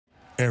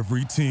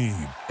Every team,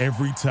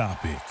 every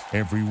topic,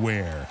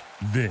 everywhere.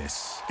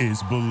 This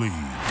is Believe.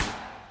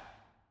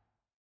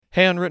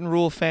 Hey, Unwritten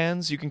Rule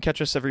fans, you can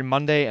catch us every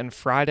Monday and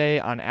Friday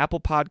on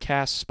Apple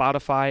Podcasts,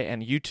 Spotify,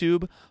 and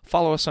YouTube.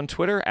 Follow us on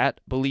Twitter at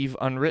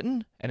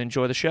BelieveUnwritten and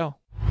enjoy the show.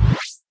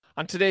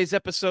 On today's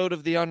episode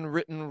of the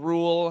Unwritten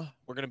Rule,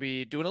 we're going to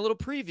be doing a little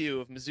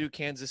preview of Mizzou,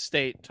 Kansas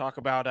State, talk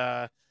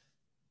about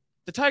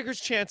the Tigers'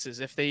 chances,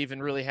 if they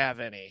even really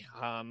have any.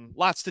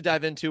 Lots to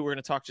dive into. We're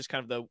going to talk just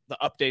kind of the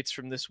updates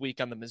from this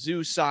week on the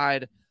Mizzou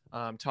side,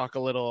 talk a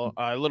little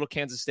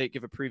Kansas State,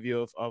 give a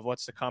preview of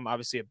what's to come.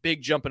 Obviously, a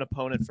big jumping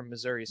opponent from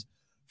Missouri's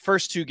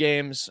first two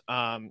games.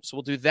 So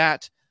we'll do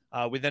that.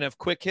 We then have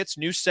Quick Hits,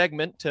 new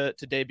segment to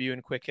debut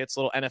in Quick Hits,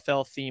 little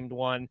NFL-themed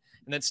one.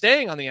 And then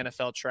staying on the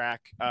NFL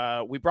track,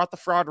 we brought the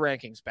fraud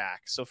rankings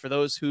back. So for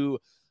those who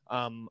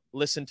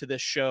listened to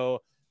this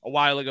show a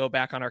while ago,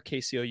 back on our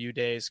KCOU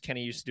days,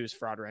 Kenny used to do his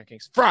fraud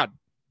rankings. Fraud!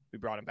 We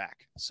brought him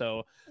back.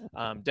 So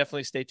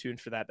definitely stay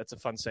tuned for that. That's a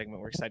fun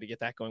segment. We're excited to get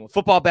that going with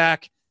football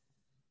back.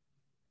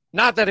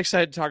 Not that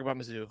excited to talk about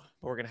Mizzou,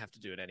 but we're going to have to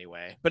do it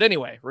anyway. But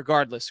anyway,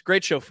 regardless,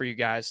 great show for you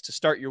guys to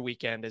start your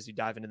weekend as you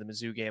dive into the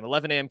Mizzou game.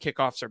 11 a.m.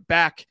 kickoffs are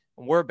back,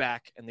 and we're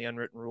back, and the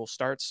Unwritten Rule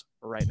starts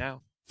right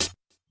now.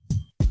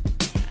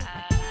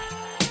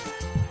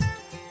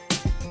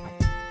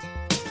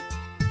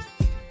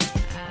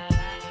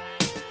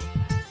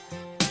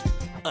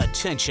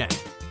 Attention.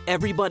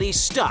 Everybody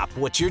stop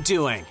what you're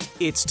doing.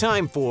 It's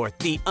time for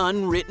The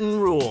Unwritten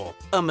Rule,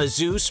 a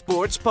Mizzou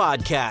sports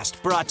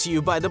podcast brought to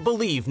you by the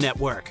Believe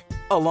Network,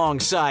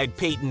 alongside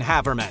Payton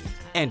Haverman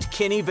and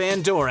Kenny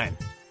Van Doren.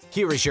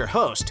 Here is your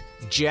host,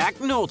 Jack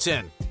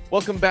Knowlton.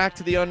 Welcome back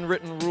to The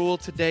Unwritten Rule.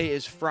 Today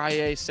is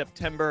Friday,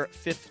 September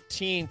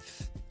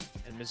 15th,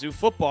 and Mizzou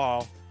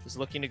football is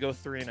looking to go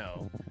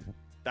 3-0.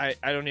 I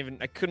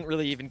couldn't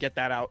really even get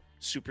that out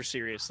super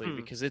seriously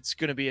because it's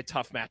going to be a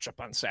tough matchup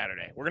on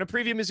Saturday. We're going to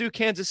preview Mizzou,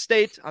 Kansas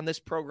State on this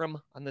program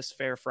on this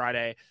fair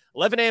Friday.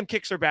 11 a.m.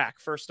 kicks are back,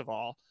 first of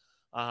all.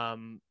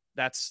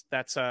 That's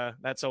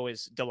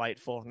always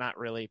delightful. Not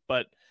really,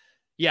 but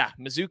yeah,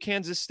 Mizzou,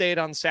 Kansas State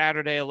on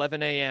Saturday,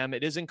 11 a.m.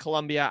 It is in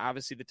Columbia.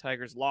 Obviously, the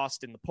Tigers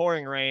lost in the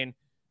pouring rain.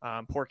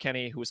 Poor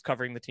Kenny, who was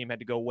covering the team, had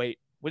to go wait.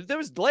 There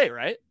was a delay,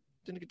 right?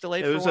 Didn't it get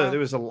delayed for a while? There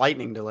was a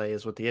lightning delay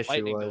is what the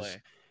issue was.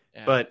 Delay.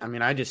 Yeah. But, I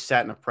mean, I just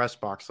sat in a press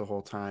box the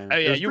whole time. Oh,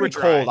 yeah, it was you were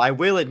cold. I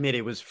will admit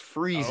it was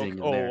freezing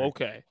in there.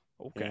 Okay.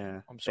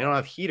 Yeah. I'm sorry. They don't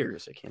have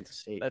heaters at Kansas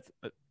State.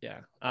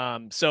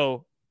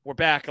 So we're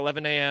back,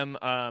 11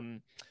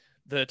 a.m.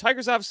 The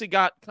Tigers obviously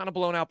got kind of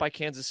blown out by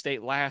Kansas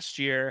State last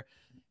year,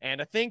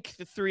 and I think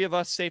the three of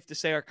us, safe to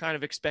say, are kind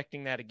of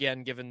expecting that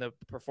again, given the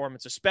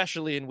performance,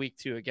 especially in Week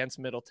 2 against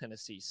Middle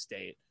Tennessee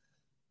State.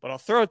 But I'll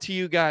throw it to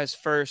you guys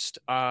first.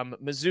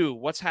 Mizzou,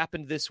 what's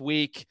happened this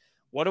week?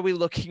 What are we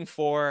looking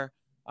for?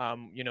 I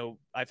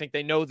think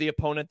they know the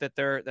opponent that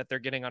they're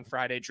getting on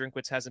Friday.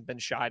 Drinkwitz hasn't been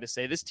shy to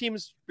say this team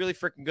is really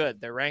freaking good.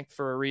 They're ranked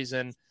for a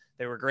reason.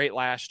 They were great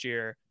last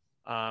year.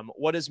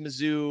 What has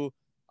Mizzou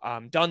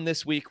done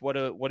this week? What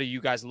are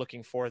you guys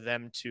looking for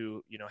them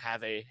to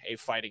have a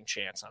fighting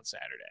chance on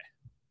Saturday?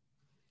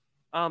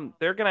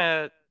 They're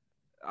gonna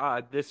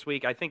this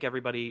week. I think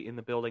everybody in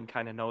the building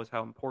kind of knows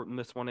how important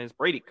this one is.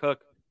 Brady Cook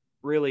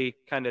really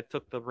kind of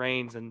took the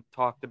reins and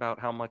talked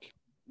about how much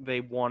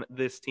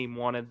this team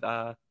wanted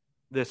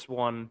this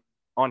one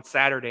on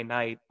Saturday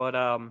night. But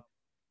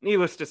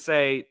needless to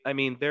say, I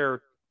mean,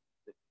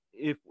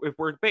 if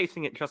we're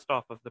basing it just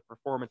off of the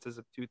performances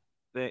of two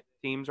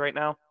teams right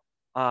now,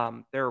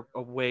 they're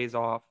a ways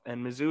off.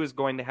 And Mizzou is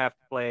going to have to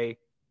play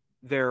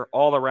their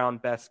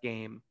all-around best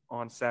game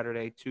on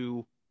Saturday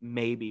to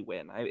maybe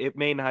win. It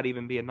may not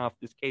even be enough.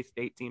 This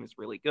K-State team is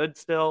really good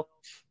still.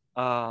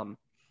 Mizzou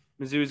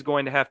is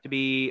going to have to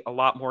be a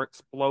lot more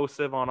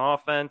explosive on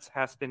offense,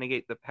 have to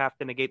negate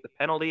the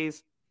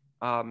penalties.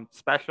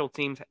 Special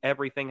teams,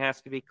 everything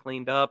has to be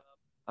cleaned up.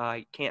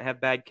 You can't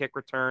have bad kick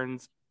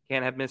returns,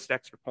 can't have missed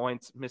extra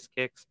points, missed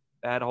kicks,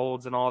 bad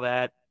holds, and all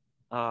that.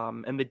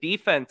 And the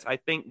defense, I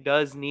think,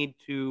 does need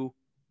to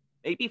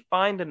maybe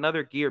find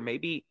another gear.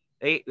 Maybe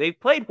they've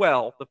played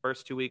well the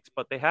first 2 weeks,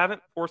 but they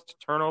haven't forced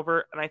a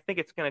turnover, and I think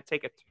it's going to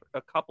take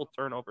a couple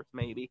turnovers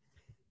maybe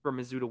for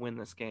Mizzou to win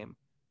this game.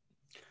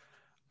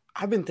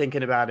 I've been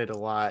thinking about it a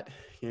lot.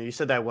 You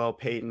said that well,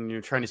 Peyton.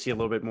 You're trying to see a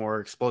little bit more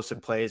explosive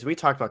plays. We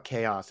talked about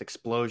chaos,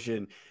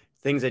 explosion,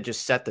 things that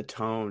just set the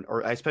tone,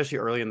 or especially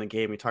early in the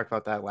game. We talked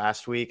about that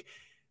last week.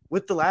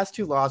 With the last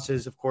two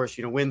losses, of course,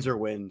 wins are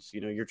wins.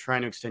 You're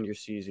trying to extend your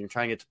season. You're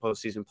trying to get to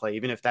postseason play.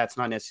 Even if that's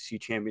not an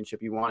SEC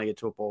championship, you want to get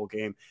to a bowl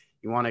game.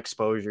 You want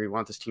exposure. You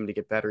want this team to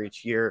get better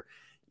each year.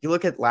 You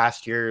look at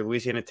last year,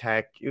 Louisiana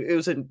Tech. It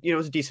was a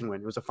decent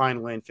win. It was a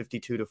fine win,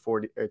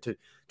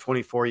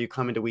 52-24. You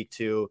come into week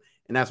 2,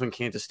 and that's when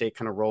Kansas State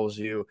kind of rolls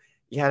you.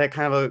 You had a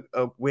kind of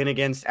a win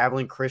against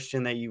Abilene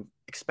Christian that you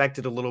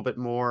expected a little bit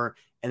more,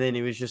 and then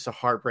it was just a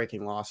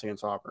heartbreaking loss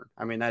against Auburn.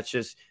 I mean, that's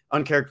just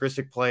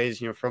uncharacteristic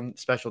plays, from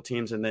special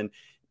teams, and then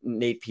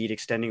Nate Peat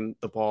extending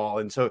the ball.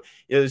 And so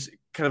it was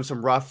kind of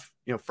some rough,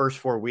 first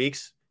 4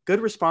 weeks.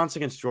 Good response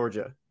against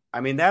Georgia.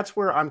 I mean, that's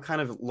where I'm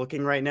kind of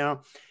looking right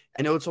now.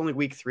 I know it's only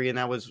week 3, and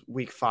that was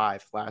week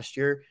 5 last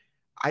year.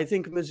 I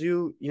think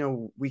Mizzou,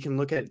 we can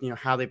look at,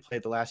 how they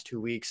played the last 2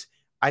 weeks.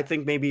 I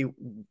think maybe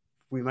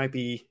we might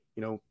be,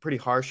 pretty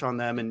harsh on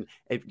them. And,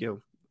 I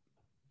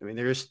mean,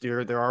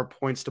 there are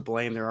points to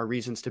blame. There are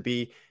reasons to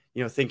be,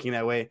 thinking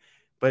that way.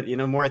 But,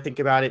 more I think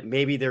about it,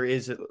 maybe there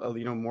is a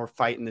more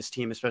fight in this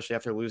team, especially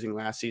after losing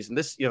last season.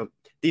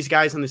 These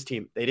guys on this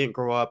team, they didn't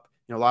grow up.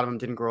 A lot of them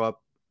didn't grow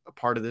up a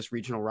part of this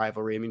regional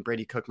rivalry. I mean,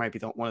 Brady Cook might be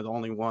one of the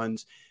only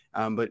ones,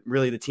 but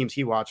really the teams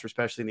he watched,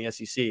 especially in the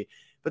SEC.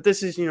 But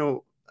this is,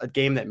 a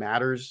game that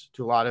matters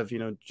to a lot of,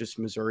 just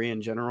Missouri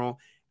in general.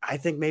 I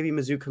think maybe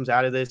Mizzou comes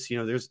out of this.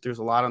 There's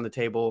a lot on the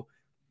table.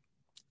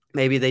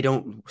 Maybe they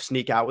don't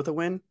sneak out with a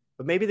win,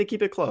 but maybe they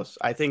keep it close.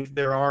 I think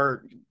there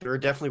are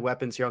definitely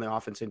weapons here on the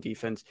offense and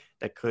defense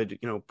that could,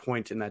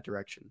 point in that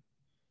direction.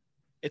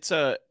 It's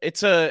a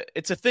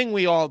thing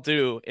we all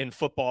do in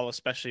football,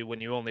 especially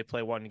when you only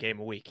play one game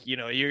a week.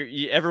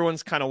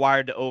 Everyone's kind of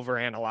wired to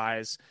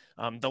overanalyze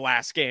the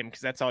last game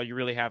because that's all you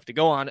really have to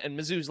go on. And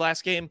Mizzou's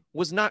last game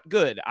was not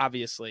good,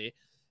 obviously,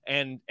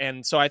 and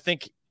so I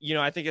think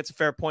it's a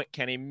fair point,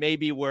 Kenny.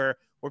 Maybe we're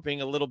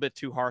being a little bit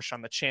too harsh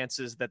on the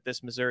chances that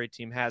this Missouri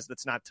team has.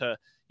 That's not to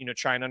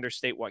try and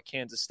understate what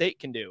Kansas State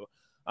can do.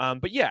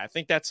 But yeah, I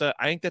think that's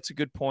a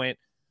good point.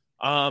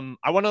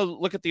 I want to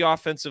look at the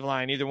offensive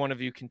line. Either one of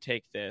you can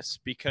take this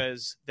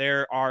because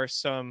there are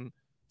some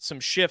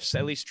shifts.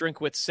 At least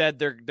Drinkwitz said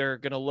they were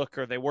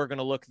going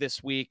to look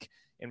this week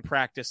in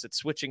practice at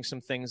switching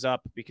some things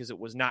up because it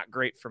was not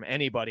great from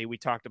anybody. We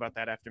talked about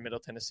that after Middle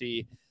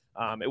Tennessee.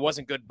 It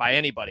wasn't good by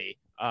anybody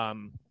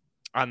on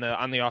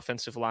the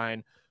offensive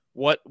line.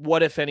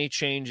 What if any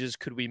changes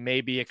could we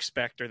maybe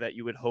expect or that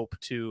you would hope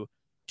to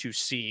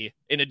see,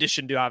 in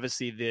addition to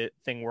obviously the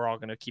thing we're all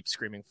going to keep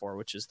screaming for,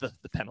 which is the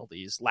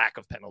penalties, lack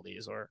of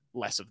penalties or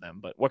less of them.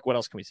 But what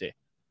else can we see?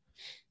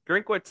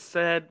 Drinkwitz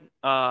said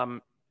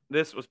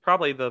this was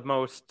probably the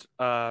most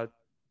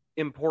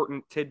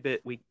important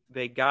tidbit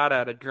they got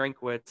out of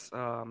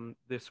Drinkwitz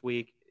this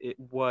week. It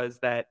was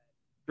that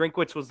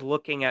Drinkwitz was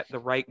looking at the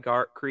right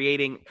guard,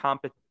 creating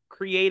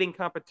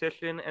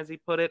competition, as he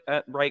put it,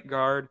 at right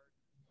guard.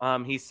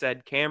 He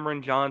said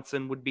Cameron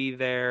Johnson would be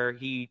there.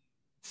 He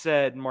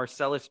said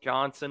Marcellus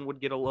Johnson would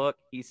get a look.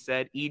 He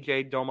said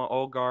EJ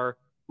Doma-Ogar,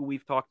 who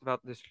we've talked about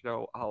this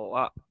show a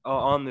lot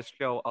on this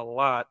show a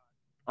lot.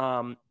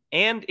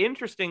 And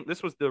interesting,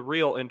 this was the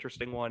real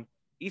interesting one.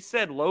 He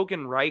said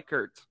Logan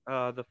Reichert,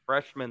 the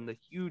freshman, the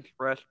huge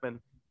freshman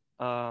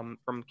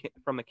from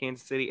the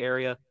Kansas City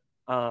area,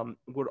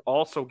 would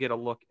also get a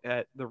look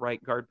at the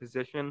right guard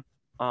position.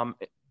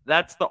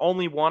 That's the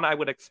only one I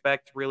would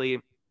expect really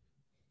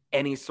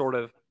any sort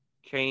of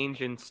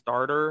change in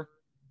starter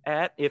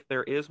at, if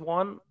there is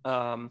one.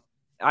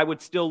 I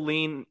would still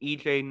lean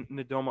EJ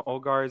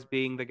Ndoma-Ogar as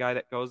being the guy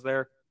that goes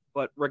there.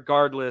 But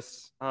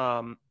regardless,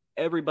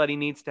 everybody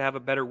needs to have a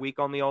better week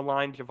on the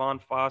O-line.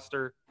 Javon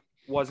Foster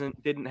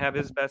didn't have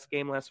his best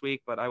game last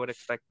week, but I would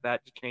expect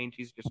that to change.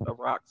 He's just a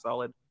rock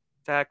solid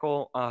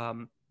tackle.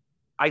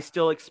 I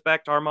still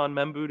expect Armand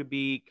Membu to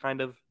be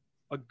kind of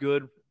a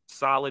good,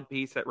 solid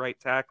piece at right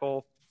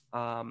tackle.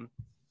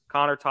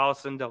 Connor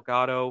Tollison,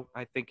 Delgado,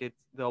 I think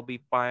they'll be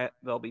fine.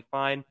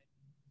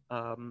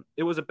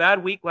 It was a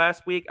bad week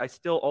last week. I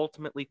still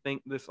ultimately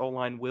think this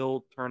O-line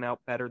will turn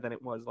out better than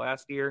it was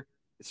last year.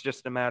 It's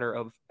just a matter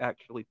of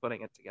actually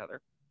putting it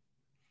together.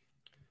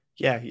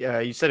 Yeah,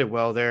 you said it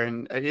well there,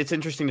 and it's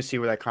interesting to see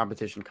where that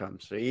competition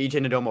comes. So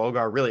EJ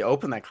Ndoma-Ogar really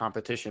opened that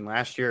competition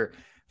last year.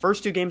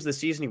 First 2 games of the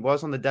season, he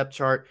was on the depth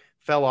chart,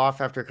 fell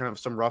off after kind of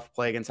some rough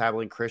play against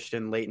Abilene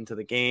Christian late into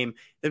the game,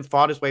 then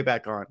fought his way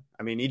back on.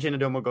 I mean, EJ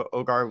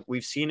Ndoma-Ogar,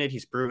 we've seen it.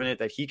 He's proven it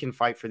that he can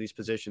fight for these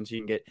positions. He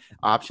can get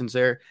options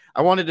there.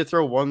 I wanted to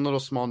throw one little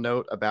small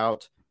note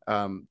about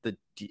the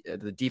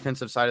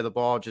defensive side of the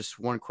ball. Just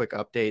one quick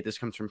update. This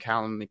comes from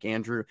Callum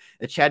McAndrew.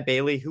 Chad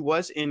Bailey, who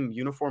was in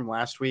uniform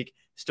last week,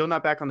 still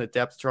not back on the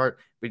depth chart,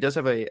 but he does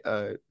have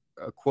a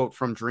quote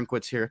from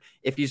Drinkwitz here.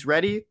 If he's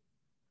ready,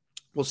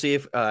 we'll see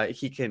if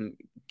he can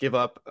give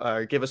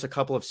us a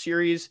couple of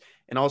series,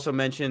 and also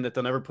mention that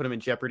they'll never put him in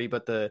jeopardy,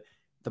 but the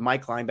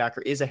Mike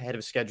linebacker is ahead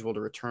of schedule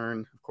to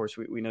return. Of course,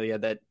 we know he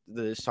had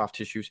the soft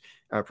tissues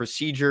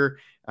procedure,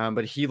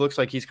 but he looks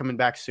like he's coming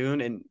back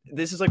soon. And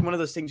this is like one of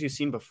those things you've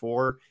seen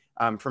before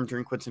from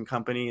Drinkwitz and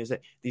company, is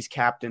that these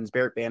captains,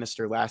 Barrett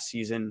Bannister last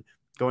season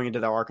going into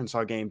the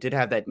Arkansas game, did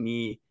have that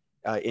knee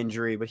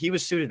injury, but he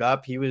was suited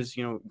up. He was,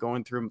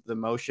 going through the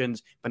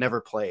motions, but never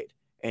played.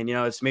 And,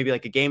 it's maybe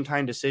like a game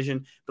time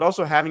decision, but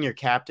also having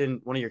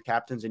one of your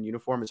captains in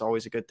uniform is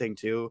always a good thing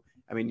too.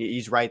 I mean,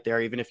 he's right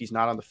there. Even if he's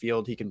not on the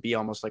field, he can be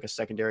almost like a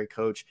secondary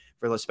coach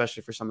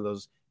especially for some of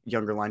those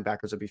younger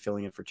linebackers that be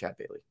filling in for Chad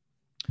Bailey.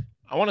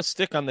 I want to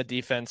stick on the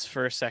defense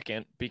for a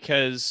second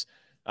because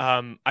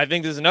I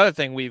think there's another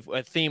thing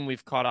a theme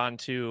we've caught on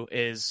to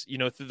is,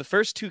 through the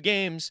first 2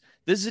 games,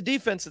 this is a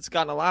defense that's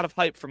gotten a lot of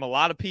hype from a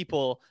lot of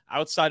people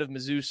outside of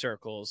Mizzou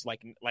circles,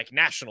 like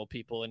national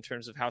people, in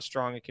terms of how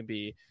strong it can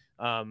be.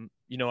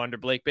 under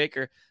Blake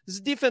Baker. This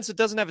is a defense that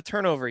doesn't have a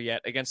turnover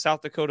yet against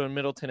South Dakota and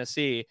Middle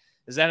Tennessee.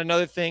 Is that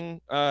another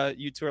thing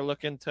you two are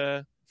looking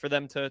for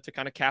them to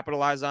kind of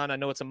capitalize on? I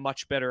know it's a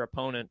much better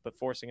opponent, but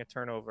forcing a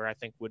turnover, I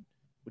think, would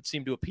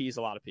seem to appease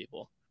a lot of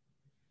people.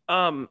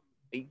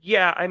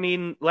 Yeah, I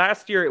mean,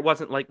 last year it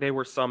wasn't like they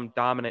were some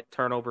dominant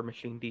turnover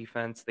machine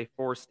defense. They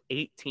forced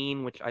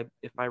 18, which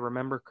if I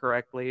remember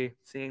correctly,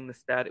 seeing the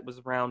stat, it was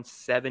around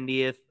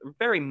 70th,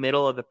 very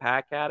middle of the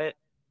pack at it.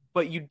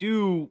 But you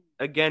do,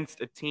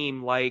 against a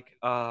team like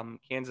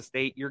Kansas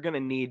State, you're going to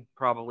need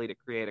probably to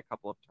create a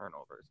couple of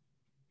turnovers.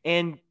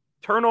 And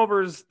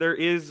turnovers, there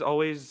is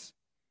always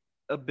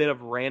a bit of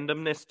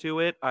randomness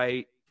to it.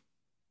 I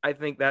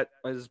think that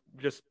is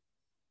just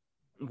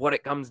what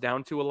it comes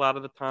down to a lot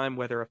of the time,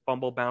 whether a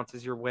fumble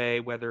bounces your way,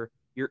 whether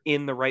you're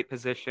in the right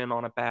position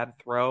on a bad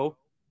throw.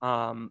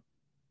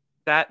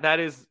 That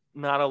is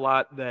not a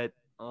lot that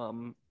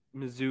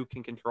Mizzou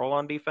can control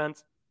on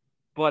defense.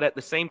 But at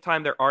the same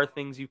time, there are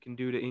things you can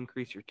do to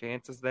increase your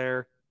chances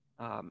there.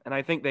 And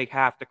I think they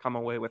have to come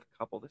away with a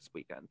couple this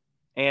weekend.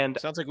 And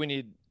sounds like we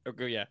need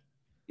yeah.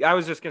 I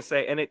was just going to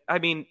say,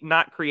 and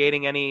not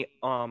creating any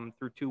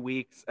through 2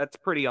 weeks, that's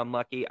pretty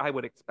unlucky. I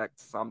would expect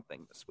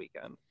something this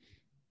weekend.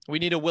 We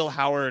need a Will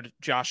Howard,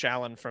 Josh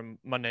Allen from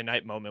Monday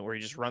Night moment where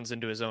he just runs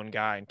into his own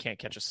guy and can't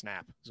catch a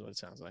snap, is what it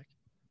sounds like.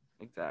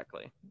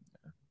 Exactly.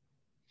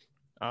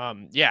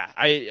 Yeah,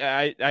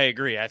 I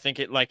agree. I think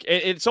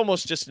it's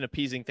almost just an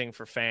appeasing thing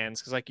for fans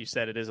because, like you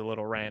said, it is a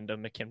little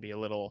random. It can be a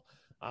little,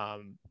 a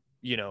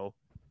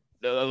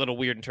little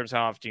weird in terms of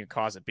how often you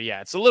cause it. But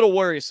yeah, it's a little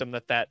worrisome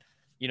that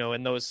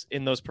in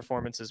those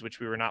performances, which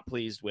we were not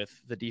pleased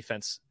with, the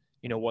defense,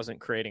 wasn't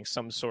creating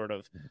some sort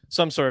of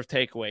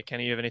takeaway.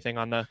 Kenny, you have anything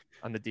on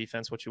the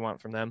defense? What you want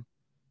from them?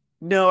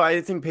 No, I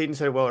think Payton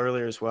said it well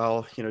earlier as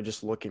well.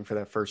 Just looking for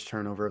that first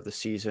turnover of the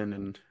season,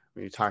 and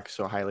we talk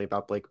so highly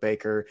about Blake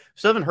Baker.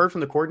 Still haven't heard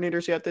from the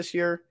coordinators yet this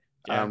year.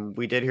 Yeah.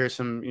 We did hear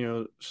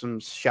some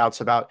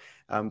shouts about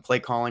play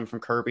calling from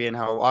Kirby and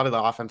how a lot of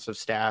the offensive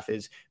staff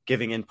is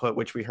giving input,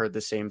 which we heard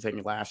the same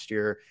thing last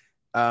year.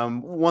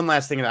 One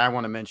last thing that I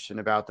want to mention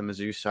about the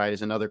Mizzou side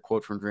is another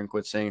quote from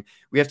Drinkwitz saying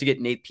we have to get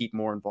Nate Peat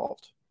more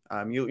involved.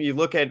 You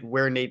look at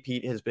where Nate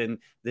Peat has been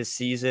this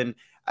season.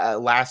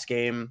 Last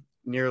game,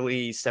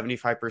 nearly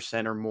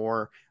 75% or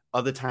more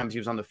of the times he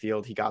was on the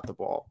field, he got the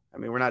ball. I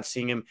mean, we're not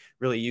seeing him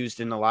really used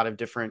in a lot of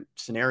different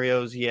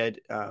scenarios. He had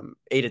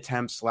 8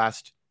 attempts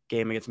last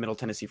game against Middle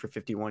Tennessee for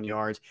 51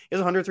 yards. He has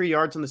 103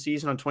 yards on the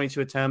season on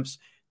 22 attempts.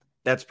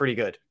 That's pretty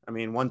good. I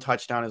mean, 1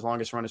 touchdown, his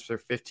longest run is for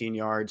 15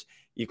 yards.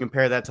 You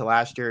compare that to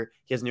last year,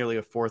 he has nearly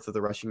a fourth of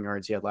the rushing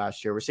yards he had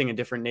last year. We're seeing a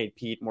different Nate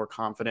Peat, more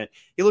confident.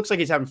 He looks like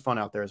he's having fun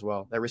out there as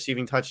well. That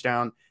receiving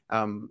touchdown,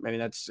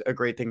 that's a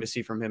great thing to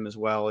see from him as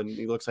well. And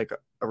he looks like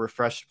a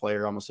refreshed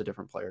player, almost a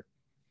different player.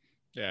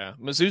 Yeah,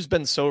 Mizzou's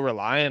been so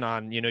reliant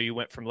on, you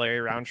went from Larry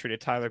Roundtree to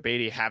Tyler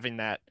Beatty having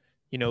that,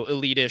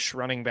 elite-ish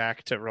running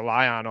back to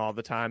rely on all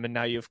the time. And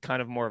now you have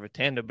kind of more of a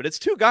tandem, but it's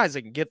 2 guys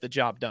that can get the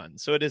job done.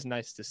 So it is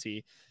nice to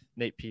see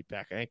Nate Peat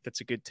back. I think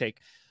that's a good take.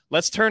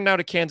 Let's turn now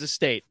to Kansas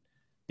State.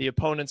 The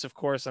opponents, of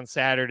course, on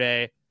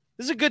Saturday.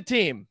 This is a good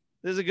team.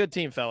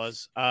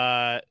 Fellas.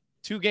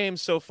 2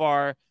 games so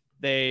far.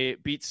 They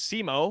beat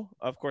SEMO,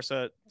 of course,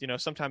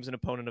 sometimes an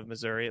opponent of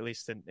Missouri, at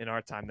least in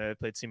our time. They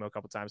played SEMO a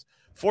couple times.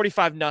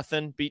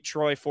 45-0, beat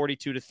Troy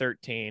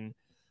 42-13.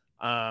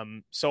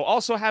 So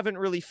also haven't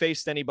really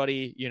faced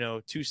anybody,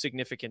 too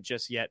significant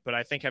just yet, but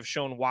I think have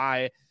shown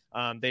why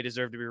they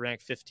deserve to be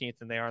ranked 15th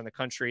than they are in the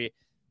country.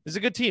 This is a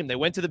good team. They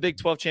went to the Big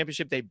 12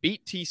 championship. They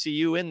beat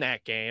TCU in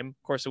that game.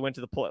 Of course, it went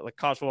to the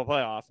college football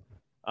playoff.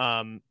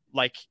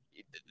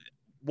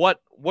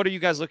 What are you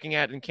guys looking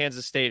at in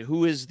Kansas State?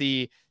 Who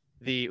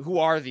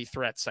are the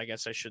threats, I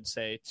guess I should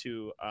say,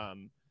 to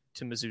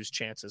Mizzou's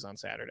chances on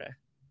Saturday?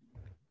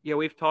 Yeah,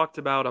 we've talked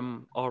about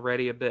him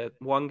already a bit.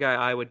 One guy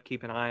I would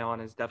keep an eye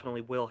on is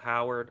definitely Will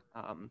Howard,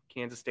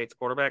 Kansas State's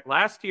quarterback.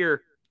 Last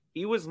year,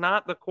 he was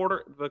not the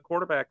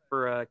quarterback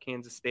for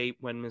Kansas State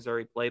when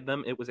Missouri played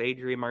them. It was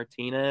Adrian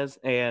Martinez,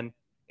 and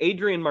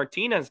Adrian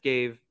Martinez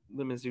gave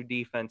the Mizzou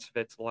defense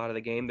fits a lot of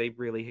the game. They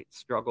really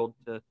struggled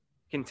to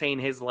contain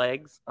his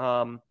legs.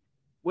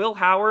 Will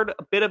Howard,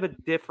 a bit of a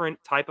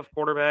different type of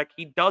quarterback.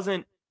 He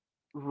doesn't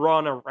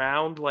run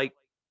around like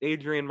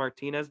Adrian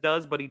Martinez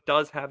does, but he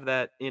does have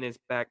that in his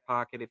back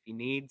pocket if he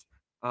needs.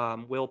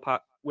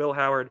 Will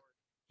Howard,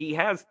 he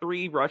has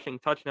 3 rushing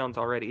touchdowns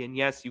already, and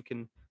yes, you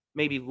can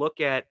maybe look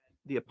at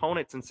the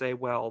opponents and say,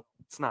 well,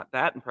 it's not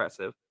that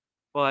impressive.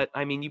 But,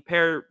 I mean, you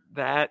pair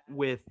that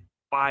with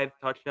 5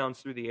 touchdowns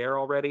through the air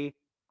already.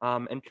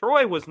 And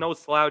Troy was no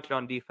slouch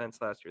on defense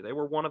last year. They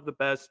were one of the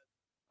best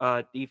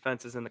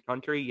defenses in the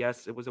country.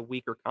 Yes, it was a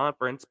weaker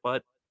conference,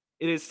 but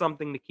it is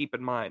something to keep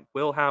in mind.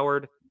 Will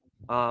Howard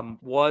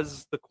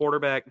was the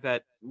quarterback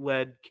that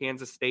led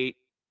Kansas State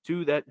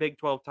to that Big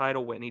 12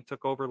 title win. He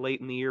took over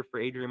late in the year for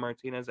Adrian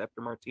Martinez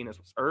after Martinez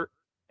was hurt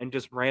and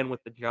just ran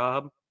with the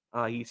job.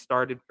 He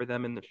started for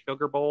them in the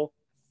Sugar Bowl.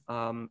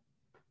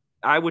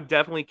 I would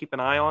definitely keep an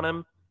eye on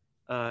him.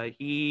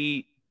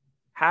 He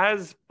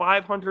has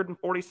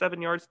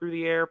 547 yards through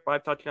the air,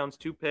 5 touchdowns,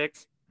 2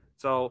 picks.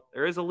 So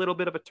there is a little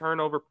bit of a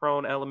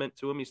turnover-prone element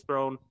to him. He's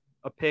thrown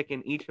a pick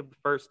in each of the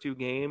first 2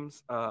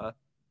 games.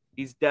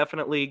 He's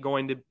definitely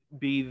going to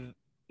be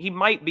 – he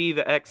might be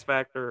the X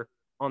factor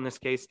on this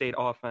K-State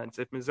offense.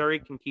 If Missouri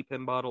can keep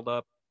him bottled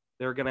up,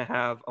 they're going to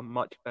have a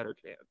much better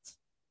chance.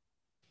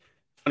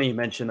 Funny you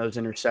mentioned those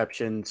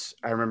interceptions.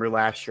 I remember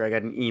last year I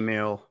got an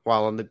email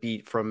while on the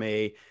beat from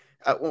a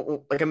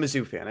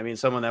Mizzou fan. I mean,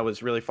 someone that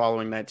was really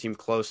following that team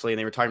closely, and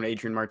they were talking to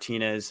Adrian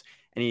Martinez,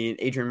 and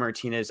Adrian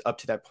Martinez up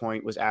to that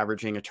point was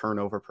averaging a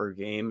turnover per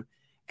game.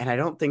 And I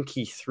don't think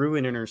he threw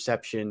an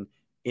interception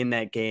in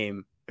that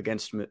game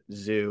against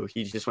Mizzou.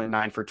 He just went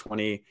 9 for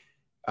 20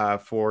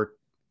 for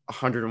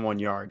 101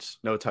 yards,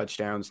 no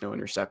touchdowns, no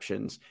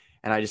interceptions.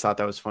 And I just thought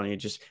that was funny,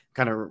 just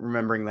kind of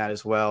remembering that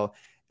as well.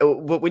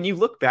 But when you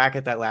look back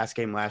at that last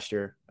game last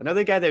year,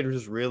 another guy that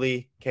just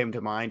really came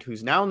to mind,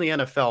 who's now in the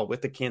NFL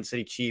with the Kansas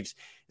City Chiefs,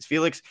 is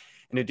Felix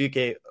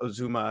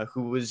Ozuma,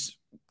 who was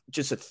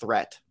just a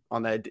threat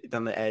on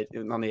the edge.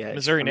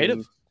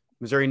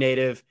 Missouri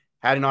native,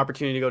 had an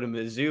opportunity to go to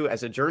Mizzou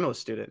as a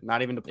journalist student,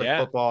 not even to play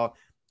football.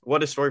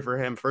 What a story for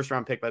him. First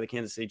round pick by the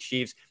Kansas City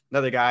Chiefs.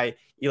 Another guy,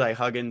 Eli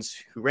Huggins,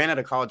 who ran out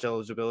of college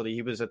eligibility.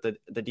 He was at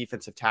the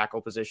defensive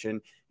tackle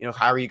position. You know,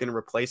 how are you going to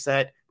replace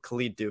that?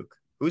 Khalid Duke,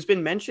 who's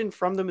been mentioned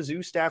from the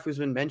Mizzou staff, who's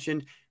been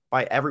mentioned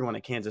by everyone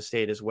at Kansas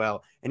State as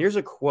well. And here's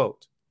a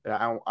quote that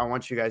I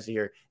want you guys to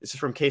hear. This is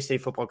from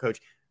K-State football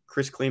coach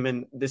Chris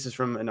Kleeman. This is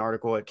from an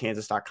article at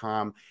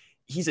kansas.com.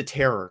 He's a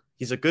terror.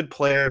 He's a good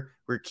player.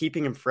 We're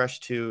keeping him fresh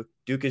too.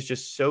 Duke is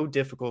just so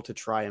difficult to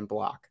try and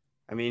block.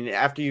 I mean,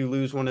 after you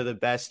lose one of the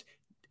best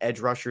edge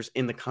rushers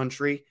in the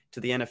country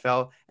to the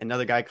NFL,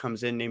 another guy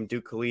comes in named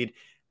Khalid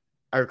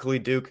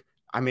Duke.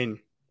 I mean,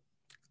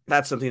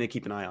 that's something to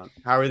keep an eye on.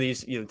 How are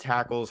these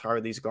tackles? How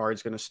are these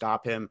guards going to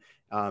stop him?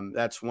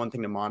 That's one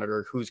thing to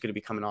monitor. Who's going to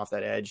be coming off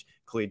that edge?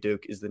 Khalid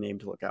Duke is the name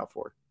to look out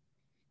for.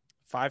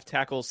 5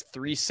 tackles,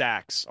 3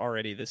 sacks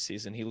already this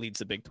season. He leads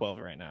the Big 12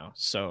 right now.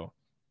 So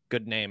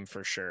good name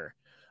for sure.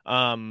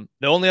 The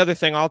only other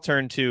thing I'll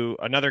turn to,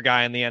 another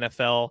guy in the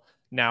NFL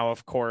now,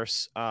 of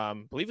course,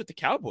 believe with the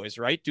Cowboys,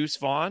 right? Deuce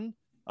Vaughn,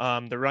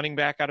 the running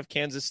back out of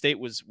Kansas State,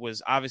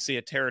 was obviously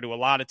a terror to a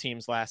lot of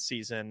teams last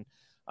season.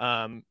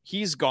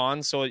 He's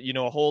gone, so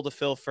a hole to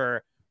fill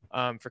for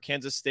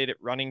Kansas State at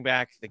running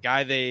back. The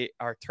guy they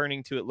are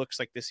turning to, it looks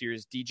like this year,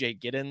 is DJ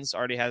Giddens.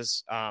 Already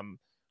has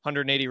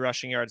 180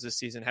 rushing yards this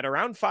season. Had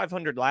around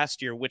 500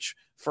 last year, which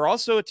for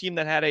also a team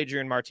that had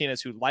Adrian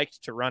Martinez who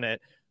liked to run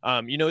it,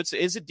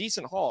 it's a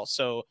decent haul.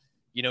 So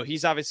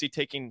he's obviously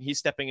he's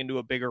stepping into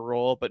a bigger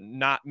role, but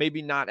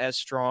maybe not as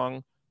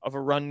strong of a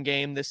run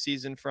game this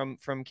season from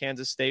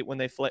Kansas State when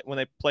they play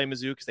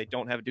Mizzou, because they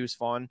don't have Deuce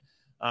Vaughn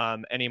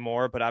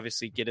anymore. But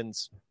obviously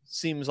Giddens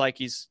seems like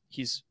he's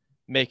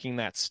making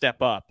that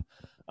step up.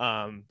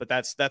 But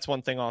that's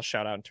one thing I'll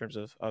shout out in terms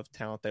of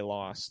talent they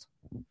lost.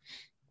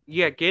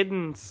 Yeah,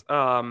 Giddens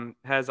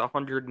has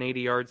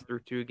 180 yards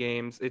through 2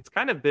 games. It's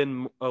kind of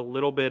been a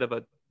little bit of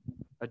a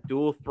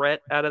dual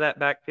threat out of that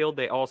backfield.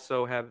 They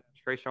also have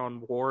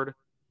Trayshawn Ward,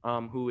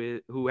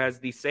 who has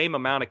the same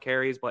amount of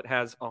carries but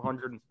has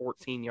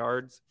 114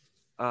 yards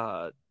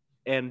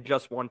and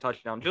just 1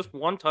 touchdown. Just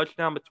 1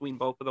 touchdown between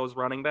both of those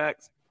running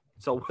backs.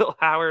 So Will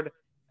Howard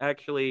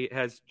actually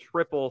has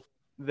triple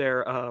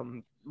their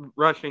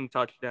rushing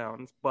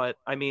touchdowns. But,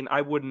 I mean,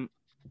 I wouldn't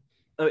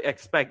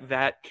expect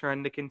that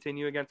trend to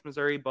continue against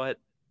Missouri. But,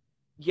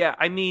 yeah,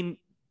 I mean,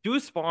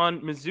 Deuce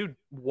Vaughn, Mizzou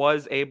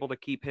was able to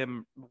keep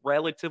him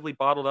relatively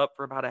bottled up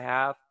for about a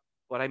half.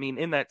 But, I mean,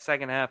 in that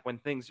second half, when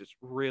things just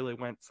really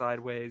went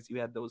sideways, you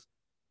had those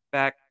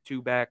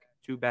back-to-back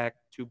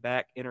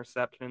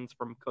interceptions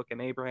from Cook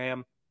and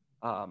Abraham.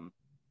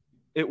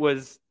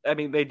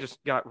 They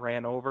just got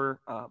ran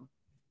over.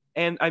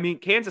 And, I mean,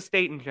 Kansas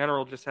State in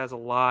general just has a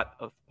lot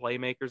of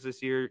playmakers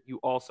this year. You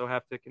also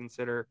have to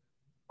consider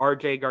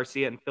R.J.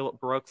 Garcia and Phillip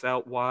Brooks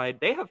out wide.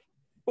 They have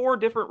 4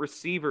 different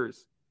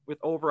receivers with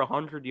over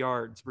 100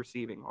 yards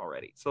receiving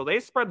already. So they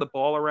spread the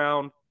ball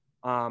around.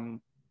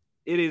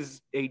 It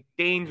is a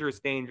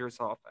dangerous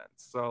offense.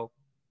 So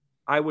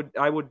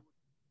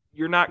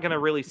you're not going to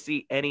really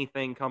see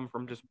anything come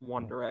from just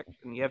one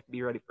direction. You have to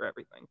be ready for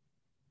everything.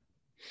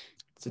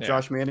 It's a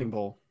Josh Manning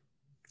Bowl.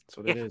 That's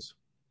what it is.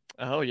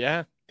 Oh,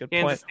 yeah. Good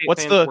Kansas point.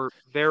 State fans were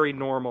very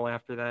normal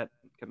after that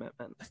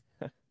commitment.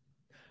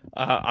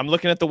 I'm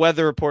looking at the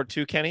weather report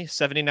too, Kenny.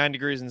 79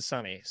 degrees and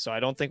sunny. So I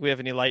don't think we have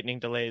any lightning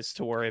delays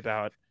to worry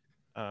about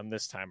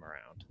this time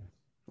around.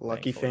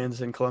 Lucky thankfully.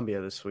 Fans in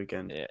Columbia this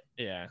weekend.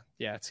 Yeah.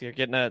 They're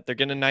getting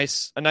a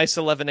nice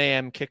 11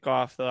 a.m.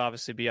 kickoff. They'll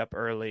obviously be up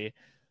early.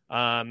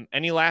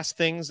 Any last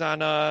things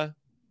on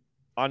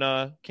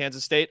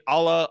Kansas State?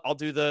 I'll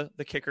do the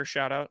kicker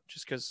shout out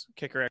just because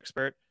kicker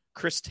expert.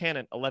 Chris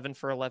Tannant, 11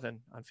 for 11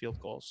 on field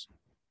goals.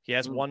 He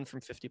has 1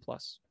 from 50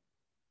 plus.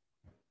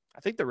 I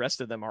think the rest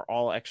of them are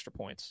all extra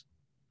points.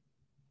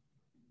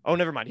 Oh,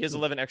 never mind. He has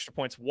 11 extra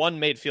points. 1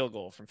 made field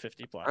goal from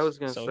 50 plus. I was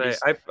going to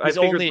say,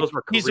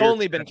 he's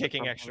only been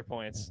kicking extra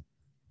points.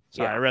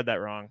 Sorry, I read that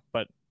wrong.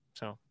 But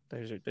so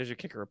there's your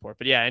kicker report.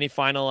 But yeah, any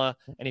final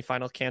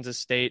Kansas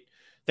State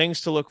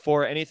things to look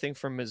for, anything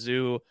from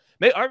Mizzou.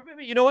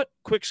 Maybe, you know what?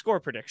 Quick score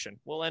prediction.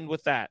 We'll end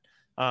with that.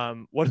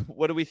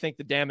 What do we think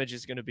the damage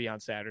is going to be on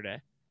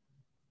Saturday?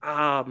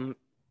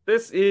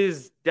 This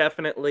is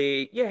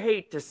definitely, you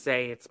hate to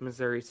say it's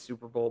Missouri's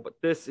Super Bowl, but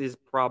this is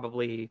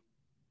probably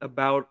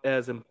about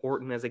as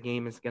important as a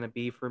game is going to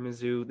be for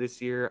Mizzou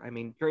this year. I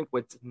mean,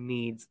 Drinkwitz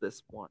needs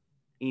this one.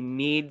 He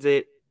needs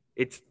it.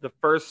 It's the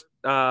first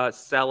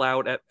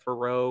sellout at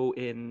Faroe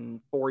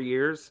in 4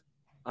 years,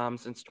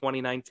 since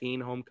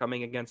 2019,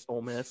 homecoming against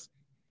Ole Miss.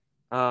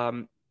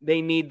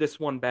 They need this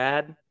one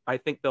bad. I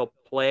think they'll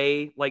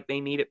play like they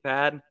need it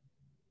bad.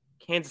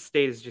 Kansas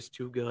State is just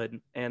too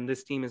good, and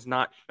this team has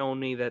not shown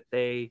me that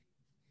they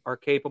are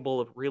capable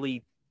of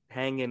really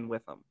hanging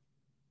with them.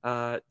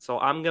 So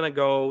I'm going to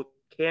go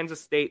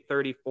Kansas State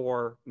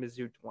 34,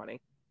 Mizzou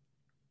 20.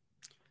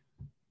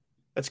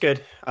 That's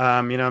good.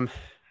 I've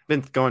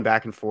been going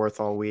back and forth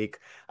all week.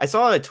 I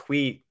saw a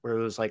tweet where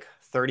it was like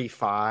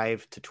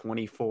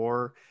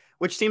 35-24,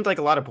 which seemed like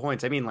a lot of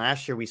points. I mean,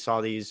 last year we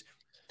saw these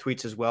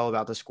tweets as well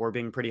about the score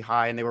being pretty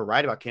high, and they were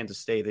right about Kansas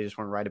State. They just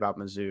weren't right about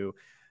Mizzou.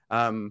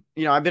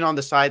 I've been on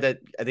the side that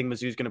I think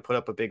Mizzou's going to put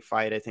up a big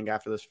fight. I think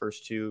after those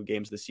first 2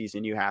 games of the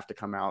season, you have to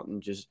come out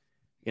and just,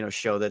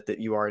 show that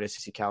you are an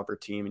SEC caliber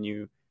team, and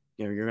you're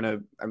going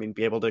to,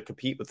 be able to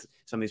compete with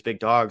some of these big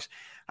dogs.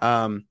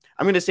 I'm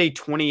going to say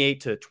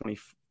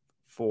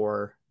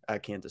 28-24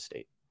 Kansas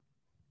State.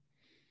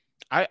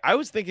 I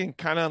was thinking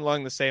kind of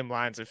along the same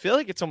lines. I feel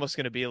like it's almost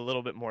going to be a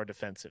little bit more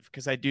defensive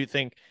because I do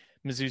think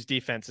Mizzou's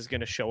defense is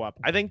going to show up.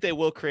 I think they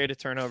will create a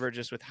turnover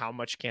just with how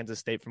much Kansas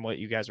State, from what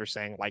you guys were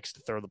saying, likes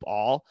to throw the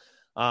ball.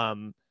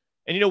 And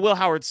Will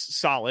Howard's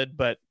solid,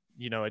 but,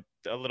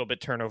 a little bit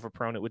turnover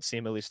prone, it would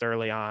seem, at least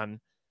early on.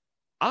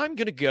 I'm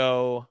going to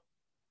go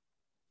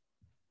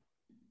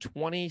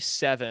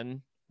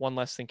 27, one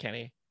less than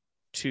Kenny,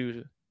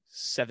 to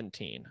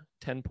 17.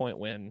 10-point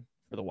win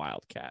for the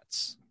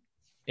Wildcats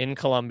in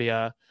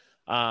Columbia.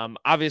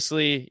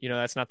 Obviously,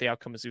 that's not the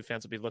outcome Mizzou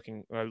fans will be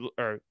looking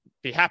or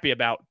be happy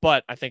about,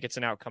 but I think it's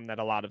an outcome that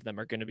a lot of them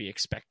are going to be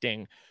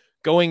expecting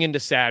going into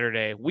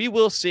Saturday. We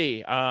will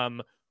see.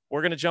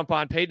 We're going to jump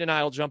on. Payton and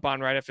I will jump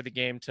on right after the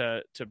game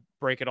to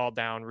break it all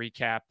down,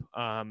 recap.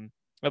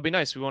 It'll be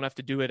nice. We won't have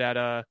to do it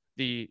at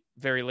the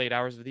very late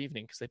hours of the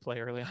evening because they play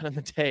early on in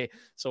the day.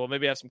 So we'll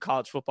maybe have some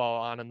college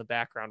football on in the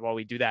background while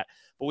we do that.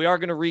 But we are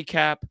going to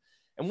recap.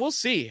 And we'll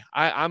see.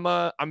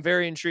 I'm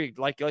very intrigued.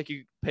 Like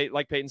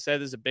Payton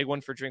said, this is a big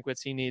one for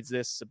Drinkwitz. He needs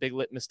this. It's a big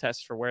litmus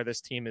test for where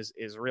this team is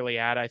really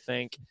at, I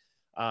think.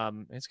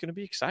 It's going to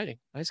be exciting.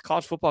 Nice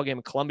college football game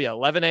in Columbia,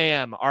 11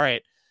 a.m. All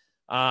right.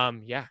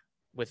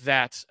 With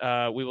that,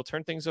 we will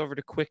turn things over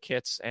to quick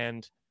hits,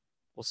 and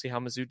we'll see how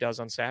Mizzou does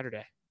on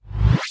Saturday.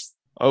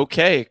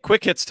 Okay,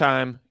 quick hits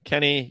time.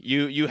 Kenny,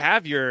 you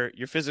have your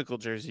physical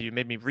jersey. You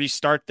made me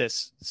restart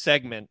this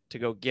segment to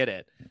go get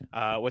it.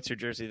 What's your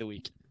jersey of the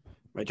week?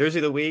 My jersey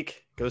of the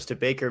week goes to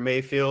Baker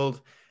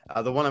Mayfield.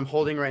 The one I'm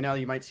holding right now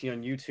that you might see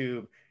on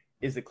YouTube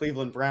is the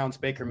Cleveland Browns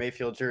Baker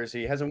Mayfield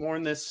jersey. He hasn't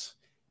worn this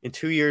in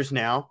 2 years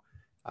now,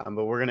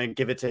 but we're going to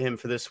give it to him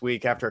for this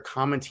week after a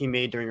comment he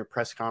made during a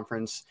press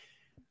conference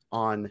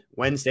on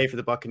Wednesday for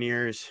the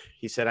Buccaneers.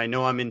 He said, "I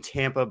know I'm in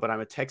Tampa, but I'm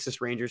a Texas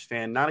Rangers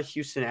fan, not a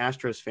Houston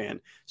Astros fan,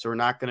 so we're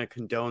not going to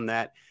condone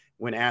that,"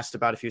 when asked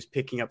about if he was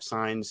picking up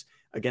signs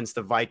against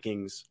the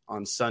Vikings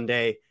on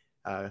Sunday.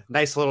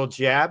 Nice little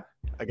jab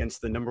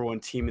against the number 1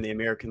 team in the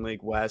American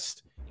League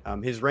West.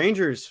 His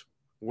Rangers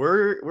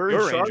were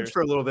in charge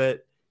for a little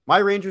bit. My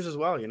Rangers as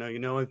well.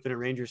 I've been a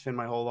Rangers fan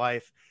my whole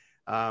life.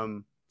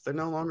 They're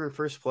no longer in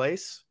first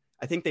place.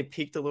 I think they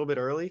peaked a little bit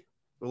early,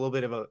 a little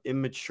bit of an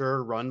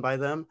immature run by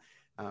them,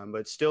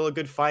 but still a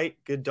good fight,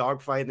 good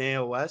dog fight in the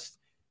AL West.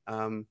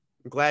 I'm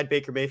glad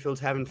Baker Mayfield's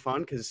having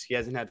fun because he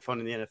hasn't had fun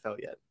in the NFL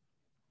yet.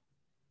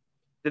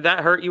 Did that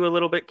hurt you a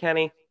little bit,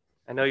 Kenny?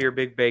 I know you're a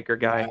big Baker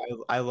guy. Yeah,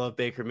 I love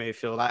Baker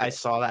Mayfield. I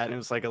saw that and it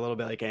was like a little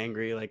bit like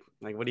angry, like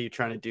what are you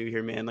trying to do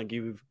here, man? Like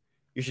you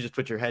should just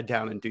put your head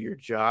down and do your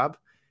job,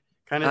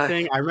 kind of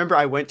thing. I remember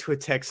I went to a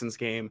Texans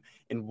game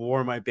and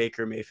wore my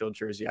Baker Mayfield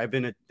jersey. I've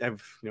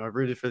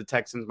rooted for the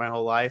Texans my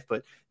whole life,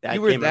 but that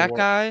you were game that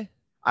guy.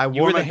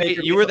 You were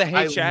the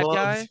Hey Chad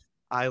guy.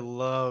 I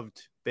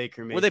loved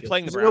Baker Mayfield. Were they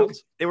playing the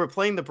Browns? They were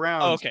playing the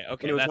Browns. Oh, okay.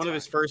 And it was one of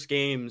his first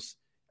games,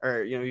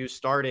 or he was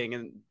starting,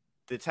 and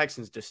the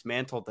Texans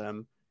dismantled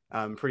them.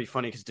 Pretty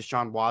funny because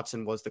Deshaun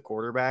Watson was the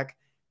quarterback.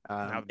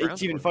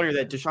 It's even funnier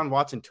that Deshaun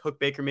Watson took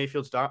Baker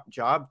Mayfield's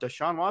job.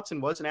 Deshaun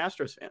Watson was an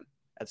Astros fan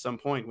at some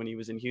point when he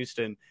was in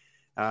Houston.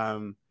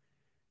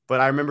 But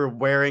I remember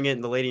wearing it,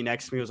 and the lady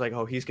next to me was like,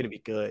 "Oh, he's going to be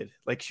good."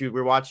 Like we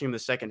were watching him the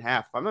second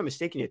half. If I'm not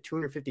mistaken, he had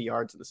 250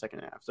 yards in the second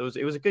half. So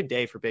it was a good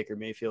day for Baker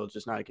Mayfield,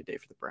 just not a good day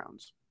for the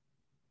Browns.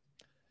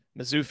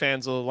 Mizzou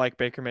fans will like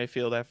Baker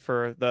Mayfield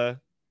for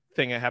the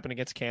thing that happened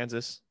against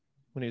Kansas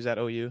when he was at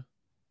OU.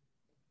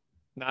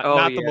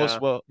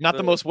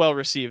 The most well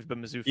received, but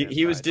Mizzou fans.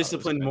 He was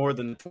disciplined more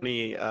than the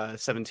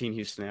 2017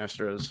 Houston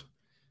Astros.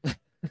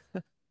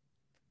 There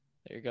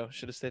you go.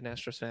 Should have stayed an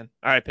Astros fan.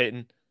 All right,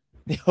 Payton.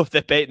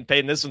 That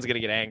Payton, this one's gonna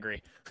get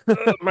angry.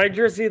 My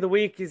jersey of the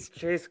week is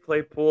Chase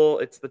Claypool.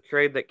 It's the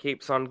trade that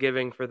keeps on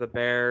giving for the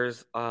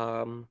Bears.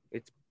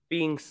 It's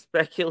being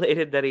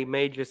speculated that he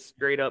may just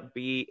straight up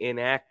be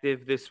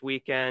inactive this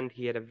weekend.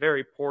 He had a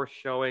very poor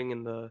showing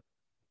in the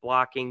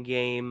blocking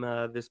game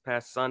this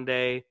past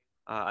Sunday.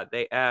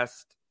 They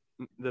asked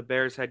the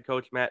Bears head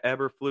coach Matt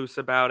Eberflus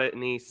about it,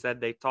 and he said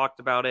they talked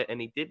about it,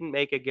 and he didn't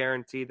make a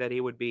guarantee that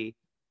he would be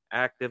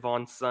active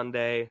on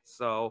Sunday.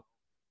 So,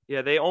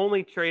 yeah, they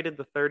only traded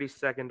the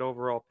 32nd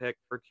overall pick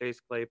for Chase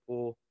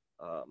Claypool.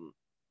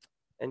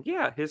 And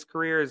yeah, his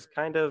career has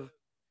kind of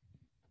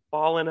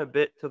fallen a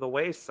bit to the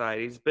wayside.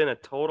 He's been a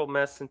total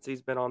mess since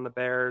he's been on the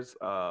Bears.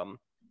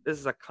 This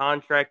is a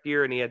contract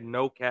year, and he had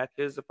no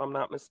catches, if I'm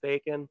not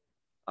mistaken.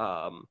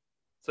 So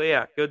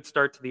yeah, good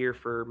start to the year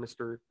for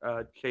Mr.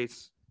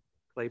 Chase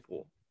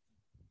Claypool.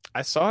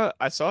 I saw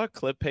a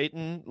clip,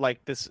 Peyton,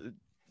 like this,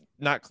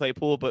 not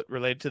Claypool, but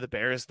related to the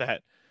Bears,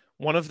 that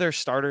one of their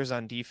starters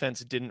on defense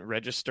didn't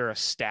register a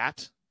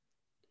stat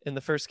in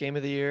the first game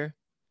of the year.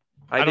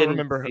 I don't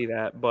remember see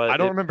that, but I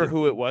don't remember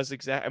who it was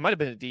exactly. It might have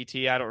been a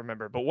DT. I don't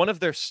remember, but one of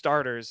their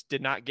starters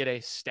did not get a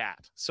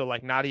stat. So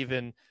like not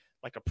even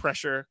like a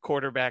pressure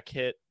quarterback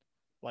hit,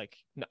 like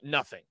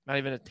nothing, not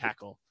even a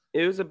tackle.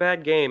 It was a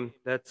bad game.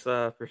 That's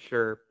for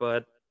sure.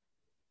 But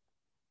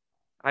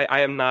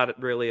I am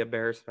not really a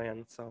Bears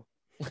fan. So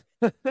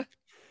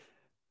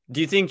do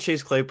you think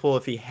Chase Claypool,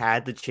 if he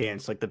had the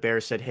chance, like the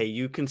Bears said, hey,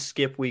 you can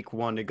skip week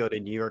 1 to go to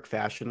New York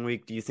Fashion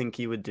Week, do you think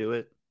he would do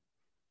it?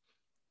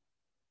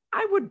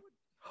 I would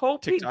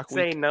hope TikTok he'd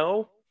say week.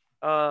 no.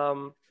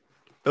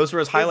 Those were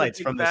his highlights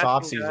from this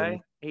offseason.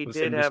 Guy. He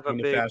did have a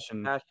big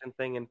fashion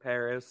thing in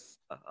Paris.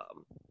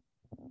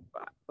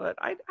 But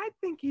I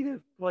think he'd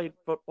have played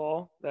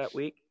football that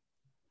week.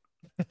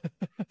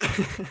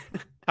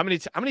 How many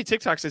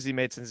TikToks has he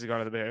made since he's gone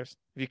to the Bears?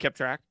 Have you kept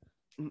track?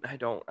 I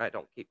don't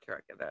keep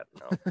track of that.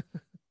 No.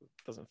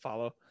 Doesn't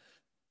follow.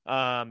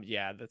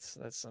 Yeah,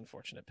 that's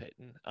unfortunate,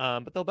 Peyton.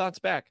 But they'll bounce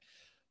back.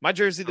 My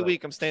jersey of the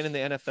week, I'm staying in the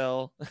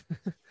NFL.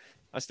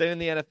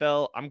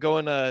 I'm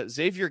going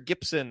Xavier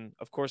Gipson,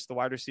 of course, the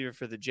wide receiver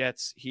for the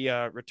Jets. He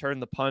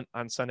returned the punt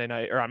on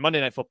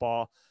Monday Night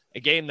Football, a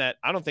game that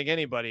I don't think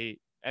anybody,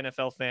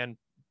 NFL fan,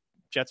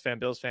 Jets fan,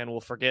 Bills fan,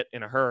 will forget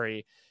in a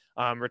hurry.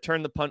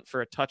 Returned the punt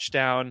for a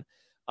touchdown.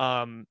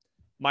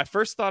 My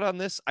first thought on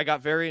this, I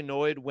got very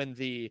annoyed when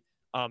the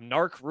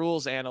NARC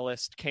rules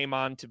analyst came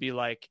on to be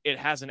like, it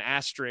has an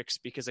asterisk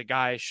because a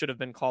guy should have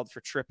been called for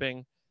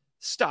tripping.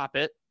 Stop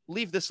it.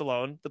 Leave this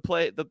alone.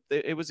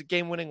 It was a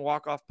game-winning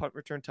walk-off punt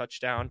return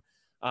touchdown.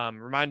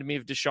 Reminded me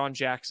of Deshaun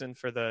Jackson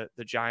for the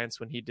Giants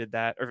when he did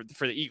that, or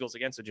for the Eagles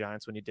against the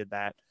Giants when he did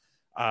that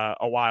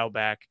a while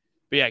back.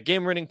 But yeah,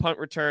 game-winning punt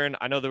return.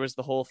 I know there was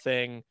the whole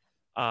thing.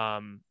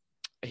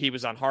 He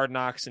was on Hard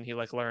Knocks and he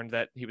learned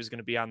that he was going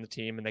to be on the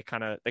team, and they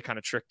kind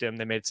of tricked him.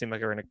 They made it seem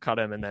like they were going to cut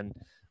him, and then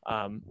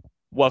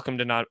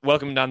welcomed him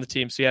on the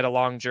team. So he had a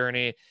long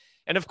journey.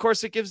 And of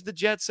course, it gives the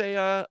Jets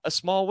a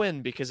small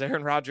win because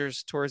Aaron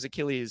Rodgers tore his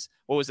Achilles.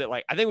 What was it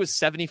like? I think it was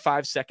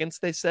 75 seconds,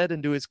 they said,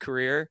 into his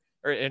career,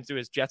 or into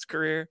his Jets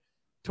career.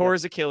 Tore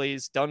his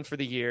Achilles, done for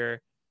the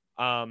year.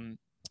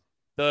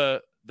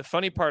 The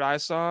funny part I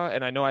saw,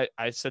 and I know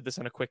I said this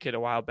on a quick hit a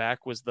while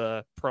back, was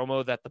the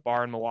promo that the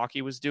bar in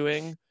Milwaukee was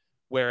doing,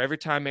 where every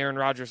time Aaron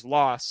Rodgers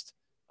lost,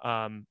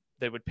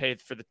 they would pay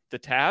for the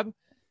tab.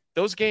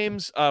 Those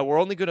games were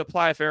only going to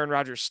apply if Aaron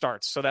Rodgers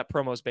starts. So that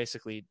promo is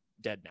basically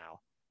dead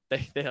now.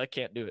 They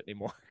can't do it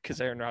anymore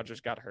because Aaron Rodgers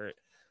got hurt.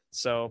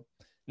 So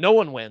no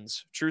one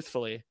wins,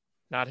 truthfully.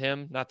 Not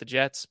him, not the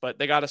Jets, but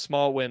they got a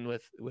small win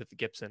with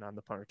Gipson on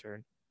the punt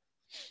return.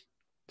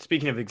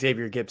 Speaking of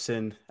Xavier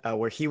Gipson,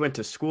 where he went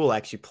to school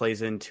actually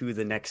plays into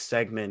the next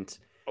segment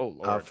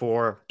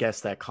for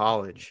Guess That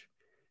College.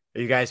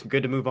 Are you guys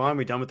good to move on?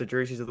 We done with the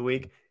jerseys of the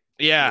week?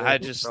 Yeah,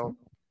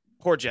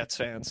 poor Jets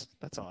fans.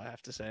 That's all I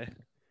have to say.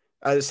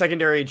 The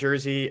secondary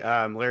jersey,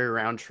 Larry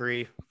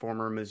Roundtree,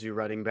 former Mizzou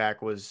running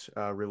back, was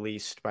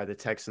released by the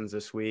Texans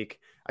this week.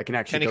 I can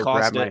actually go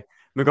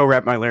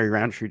grab my Larry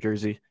Roundtree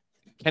jersey.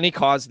 Kenny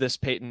caused this,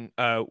 Peyton.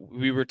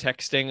 We were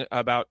texting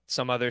about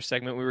some other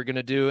segment we were going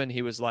to do, and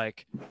he was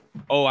like,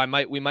 "Oh,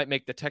 we might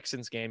make the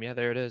Texans game." Yeah,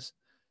 there it is.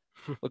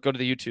 Look, go to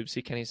the YouTube,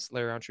 see Kenny's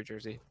Larry Roundtree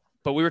jersey.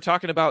 But we were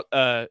talking about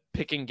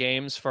picking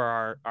games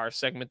for our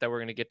segment that we're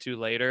going to get to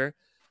later.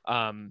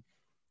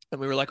 And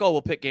we were like, oh,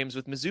 we'll pick games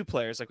with Mizzou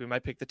players. Like we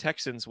might pick the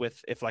Texans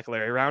if like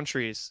Larry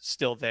Roundtree's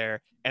still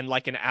there. And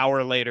like an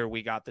hour later,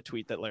 we got the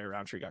tweet that Larry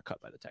Roundtree got cut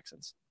by the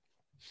Texans.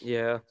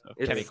 Yeah, so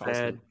it's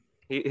sad.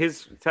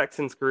 His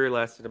Texans career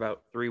lasted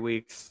about 3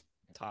 weeks.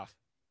 Tough.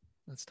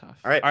 That's tough.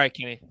 All right,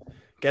 Kenny.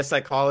 Guess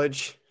That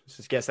College. This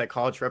is Guess That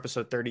College for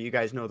episode 30. You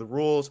guys know the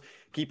rules.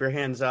 Keep your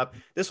hands up.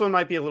 This one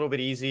might be a little bit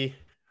easy.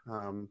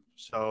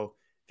 So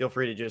feel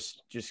free to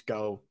just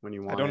go when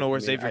you want. I don't know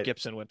where Xavier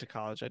Gipson went to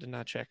college. I did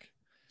not check.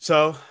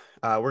 So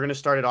we're going to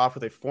start it off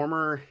with a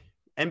former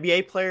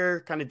NBA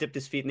player, kind of dipped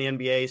his feet in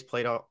the NBA. He's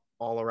played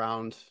all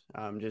around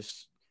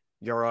just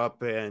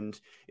Europe and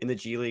in the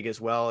G League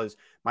as well, as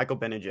Michael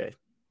Benajay.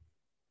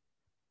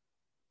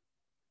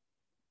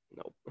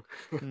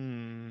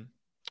 When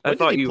I did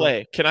thought he you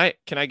play? Can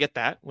I get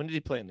that? When did he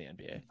play in the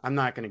NBA? I'm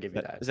not going to give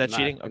you that. Is that I'm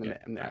cheating? not Okay.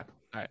 no.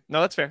 All right.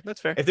 No, that's fair. That's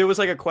fair. If there was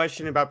like a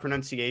question about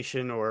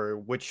pronunciation or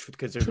which,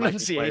 because there might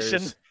be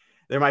players,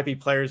 there might be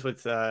players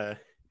with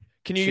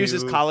Can you use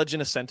his college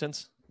in a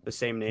sentence? The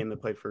same name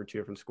that played for two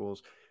different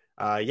schools.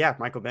 Yeah,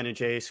 Michael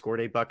Benajay scored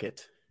a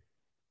bucket.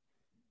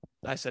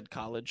 I said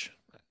college.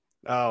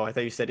 Oh, I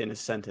thought you said in a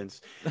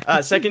sentence.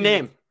 Second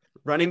name,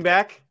 running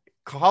back,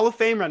 Hall of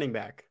Fame running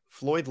back,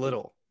 Floyd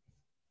Little.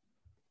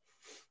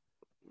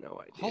 no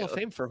idea. Hall of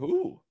Fame for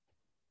who?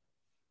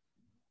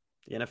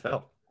 The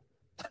NFL.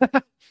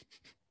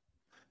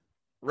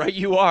 Right,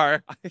 you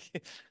are.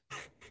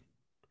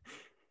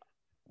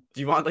 Do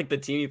you want like the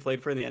team he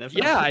played for in the NFL?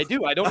 Yeah, I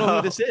do. I don't know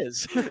who this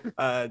is.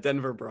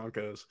 Denver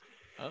Broncos.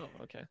 Oh,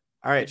 okay.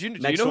 All right. Do you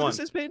next know one. who this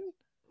is, Peyton?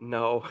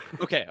 No.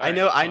 Okay. I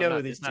know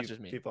who these two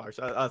people are.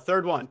 So,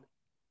 third one,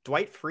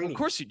 Dwight Freeney. Of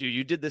course you do.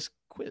 You did this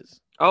quiz.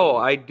 Oh,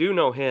 I do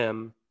know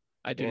him.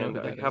 I do know who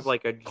that I have is.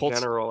 like a Colts-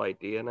 general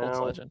idea Colts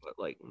now, legend. but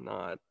like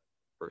not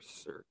for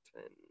certain.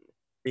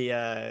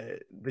 The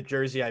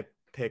jersey I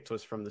picked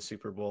was from the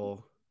Super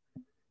Bowl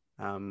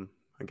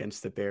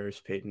against the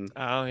Bears, Peyton.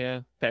 Oh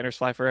yeah, banners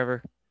fly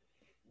forever.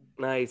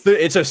 Nice.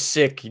 It's a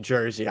sick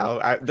jersey.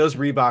 Those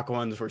Reebok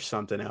ones were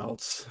something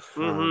else.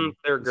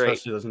 They're great.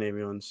 Especially those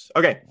Navy ones.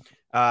 Okay,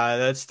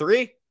 that's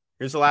 3.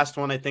 Here's the last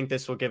one. I think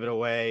this will give it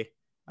away.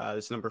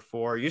 This is number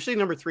 4. Usually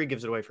number 3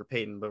 gives it away for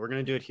Peyton, but we're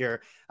going to do it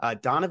here.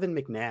 Donovan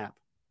McNabb.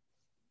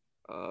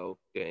 Oh,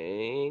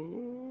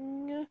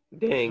 dang.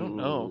 I don't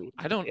know.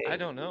 I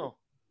don't know.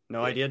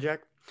 No idea,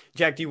 Jack?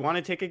 Jack, do you want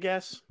to take a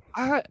guess?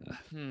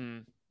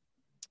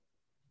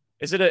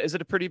 Is it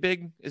a pretty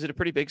big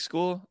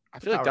school? I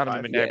feel like Power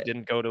Donovan 5. McNabb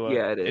didn't go to a.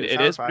 Yeah, it is. It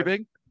Power is 5. pretty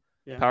big.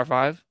 Yeah. Power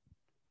 5.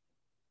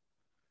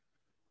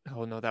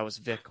 Oh no, that was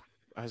Vic.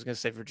 I was gonna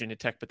say Virginia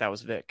Tech, but that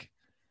was Vic.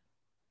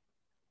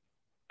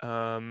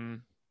 I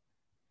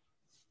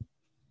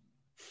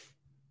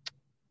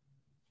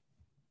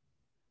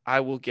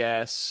will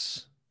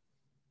guess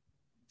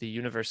the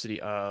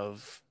University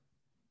of.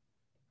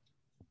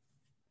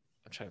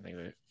 I'm trying to think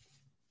of it.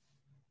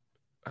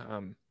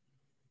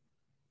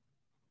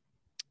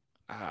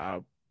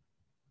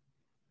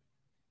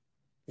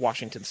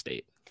 Washington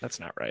State. That's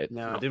not right.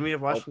 No, didn't we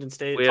have Washington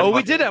State?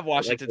 We did have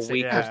Washington like a State.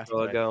 week Yeah. or so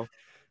ago.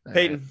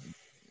 Peyton.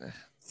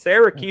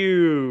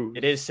 Syracuse.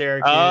 It is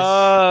Syracuse.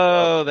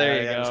 Oh,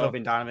 there you I was go.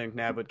 hoping Donovan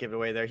McNabb would give it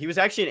away there. He was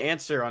actually an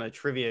answer on a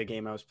trivia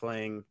game I was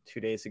playing 2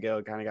 days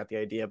ago. Kind of got the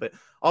idea, but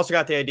also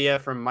got the idea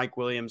from Mike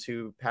Williams,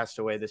 who passed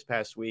away this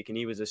past week, and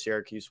he was a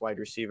Syracuse wide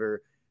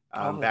receiver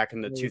back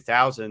in the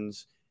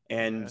 2000s.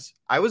 And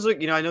I was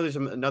like, I know there's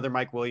another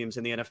Mike Williams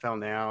in the NFL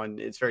now, and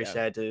it's very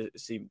sad to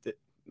see that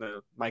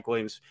Mike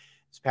Williams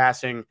is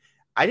passing.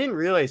 I didn't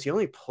realize he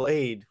only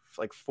played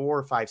like 4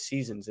 or 5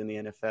 seasons in the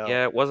NFL.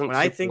 Yeah, it wasn't. When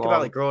I think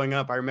about like growing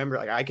up, I remember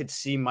like I could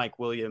see Mike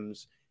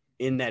Williams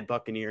in that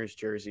Buccaneers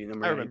jersey,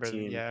 number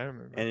 19. Yeah, I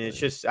remember. And it's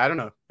just, I don't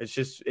know.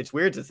 It's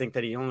weird to think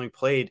that he only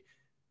played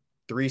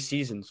 3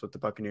 seasons with the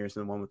Buccaneers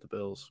and 1 with the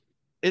Bills.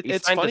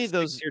 It's funny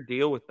those 6-year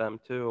deal with them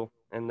too,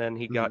 and then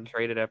he got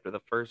traded after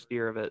the first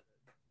year of it.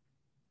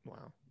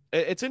 Wow.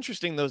 It's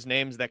interesting, those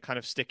names that kind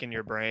of stick in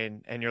your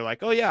brain and you're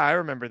like, oh yeah, I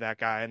remember that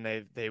guy. And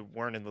they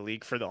weren't in the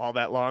league for all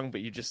that long,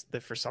 but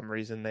for some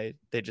reason they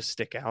just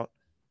stick out.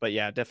 But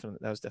yeah, definitely.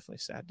 That was definitely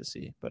sad to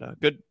see, but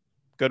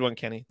good one,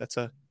 Kenny. That's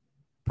a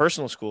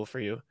personal school for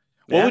you.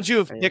 What would you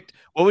have picked?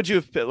 What would you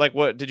have picked? Like,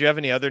 what, did you have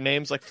any other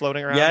names like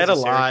floating around? Yeah, I had a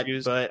lot,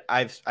 but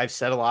I've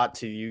said a lot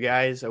to you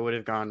guys. I would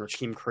have gone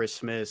Raheem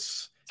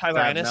Christmas, Tyler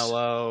Ennis,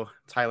 Mello,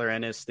 Tyler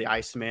Ennis, the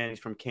Iceman. He's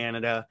from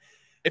Canada.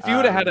 If you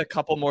would have had a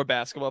couple more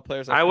basketball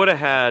players, I would have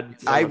had.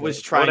 I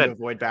was trying to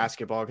avoid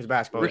basketball because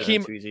basketball is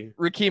too easy.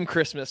 Raheem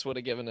Christmas would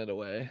have given it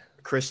away.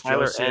 Chris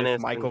Tyler Joseph,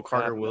 Ennis, Michael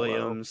Carter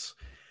Williams.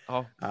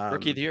 Oh,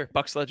 rookie of the year,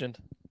 Bucs legend.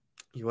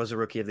 He was a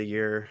rookie of the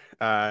year.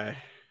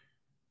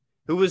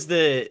 Who was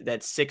that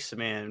 6th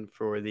man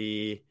for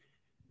the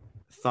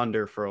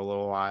Thunder for a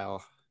little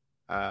while?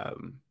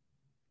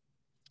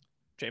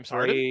 James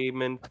Harden,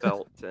 Raymond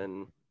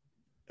Felton.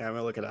 Yeah, I'm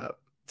gonna look it up.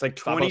 It's like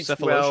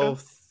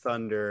 2012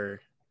 Thunder.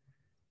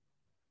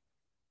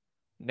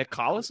 Nick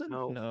Collison?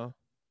 No.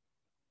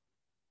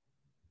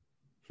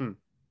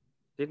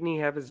 Didn't he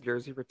have his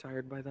jersey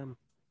retired by them?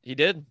 He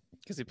did,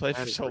 because he played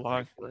for That so is long.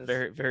 ridiculous.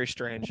 Very, very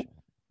strange.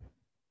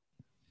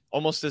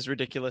 Almost as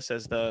ridiculous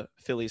as the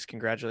Phillies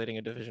congratulating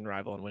a division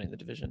rival and winning the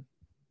division.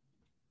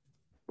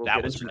 We'll That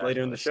get was into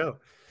later in the show.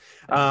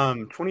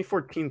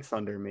 2014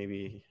 Thunder,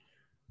 maybe.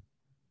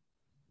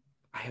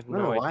 I have No,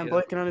 no why I'm idea.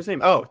 blanking on his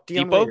name. Oh,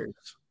 Deion Depot?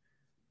 Waiters.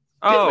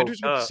 Oh, Winters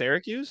went to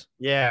Syracuse?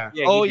 Yeah.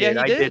 yeah, Oh, he yeah, did.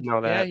 he I did. did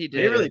know that. Yeah, he He did.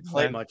 didn't really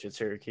play Yeah. much at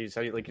Syracuse.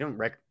 You don't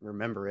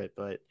remember it,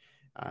 but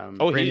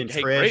Brandon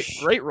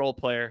Trish. great role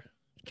player.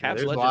 Cavs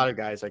There's legend. a lot of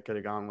guys I could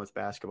have gone with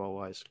basketball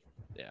wise.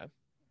 Yeah.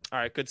 All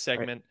right, good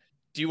segment.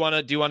 Do you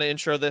want to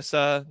intro this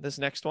this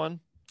next one?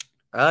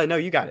 No,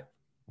 you got it.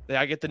 Did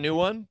I get the new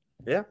one?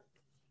 Yeah.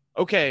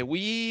 Okay,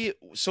 we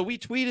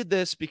tweeted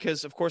this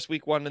because, of course,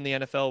 week 1 in the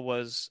NFL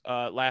was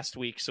last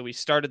week. So we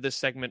started this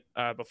segment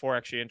before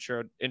actually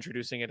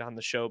introducing it on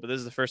the show. But this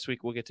is the first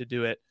week we'll get to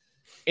do it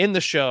in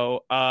the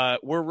show.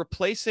 We're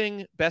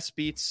replacing best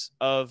beats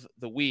of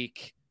the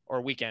week,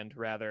 or weekend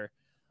rather,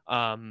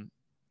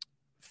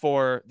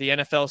 for the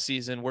NFL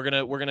season. We're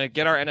gonna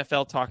get our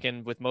NFL talk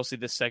in with mostly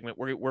this segment.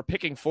 We're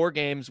picking 4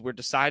 games. We're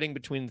deciding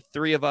between the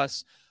 3 of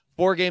us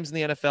 4 games in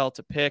the NFL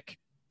to pick.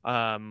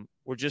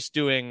 We're just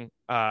doing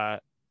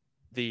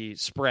the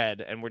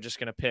spread, and we're just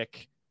going to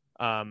pick,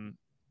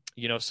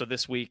 so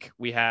this week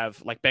we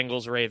have like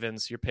Bengals,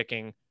 Ravens. You're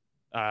picking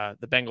the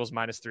Bengals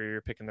 -3.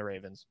 You're picking the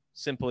Ravens.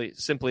 Simply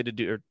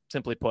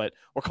put,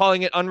 we're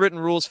calling it Unwritten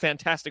Rules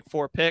Fantastic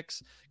Four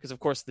Picks because, of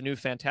course, the new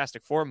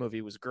Fantastic Four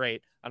movie was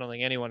great. I don't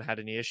think anyone had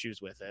any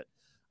issues with it.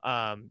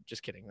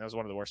 Just kidding. That was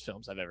one of the worst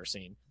films I've ever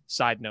seen.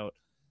 Side note.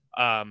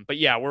 But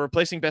yeah, we're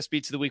replacing best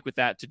beats of the week with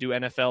that to do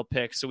NFL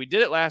picks. So we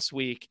did it last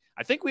week.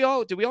 I think we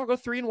all go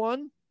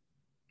 3-1?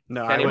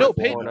 No, Kenny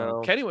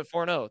went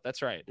 4-0.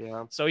 That's right.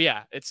 Yeah. So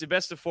yeah, it's the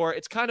best of 4.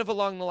 It's kind of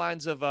along the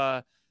lines of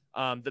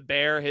the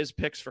Bear, his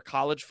picks for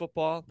college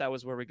football. That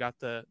was where we got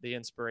the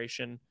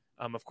inspiration.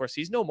 Of course,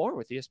 he's no more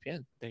with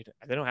ESPN. They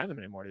don't have him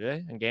anymore, do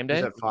they? On game day?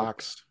 He's at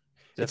Fox.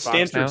 It's Fox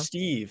Stanford now?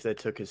 Steve that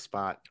took his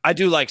spot. I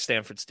do like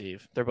Stanford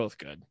Steve. They're both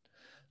good.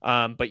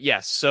 But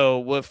yes, so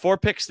we'll have 4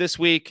 picks this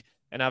week.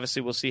 And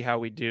obviously, we'll see how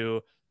we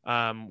do.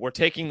 We're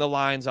taking the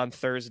lines on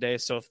Thursday.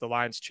 So if the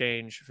lines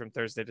change from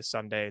Thursday to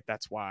Sunday,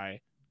 that's why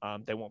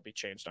they won't be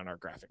changed on our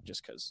graphic,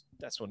 just because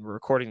that's when we're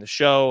recording the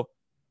show.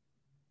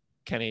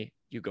 Kenny,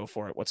 you go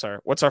for it. What's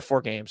our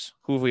 4 games?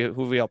 Who have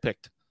we all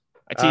picked?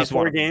 I teased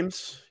 4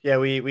 games. Yeah,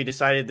 we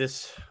decided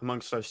this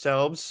amongst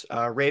ourselves.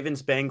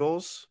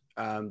 Ravens-Bengals.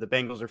 The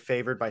Bengals are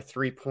favored by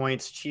 3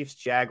 points.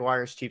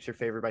 Chiefs-Jaguars. Chiefs are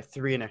favored by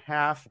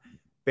 3.5.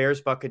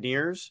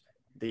 Bears-Buccaneers.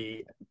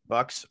 The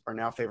Bucs are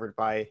now favored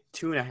by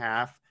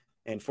 2.5,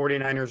 and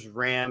 49ers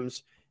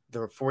Rams.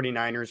 The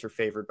 49ers are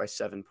favored by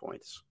 7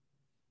 points.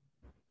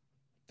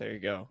 There you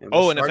go. And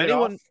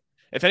And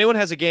if anyone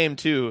has a game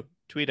too,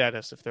 tweet at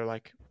us if they're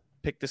like,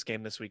 pick this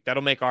game this week.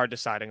 That'll make our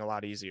deciding a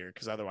lot easier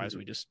because otherwise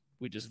we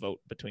just vote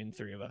between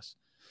 3 of us.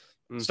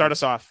 Mm-hmm. Start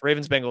us off.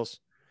 Ravens-Bengals.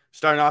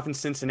 Starting off in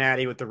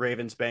Cincinnati with the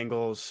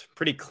Ravens-Bengals.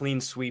 Pretty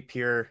clean sweep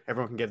here.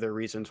 Everyone can give their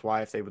reasons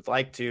why if they would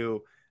like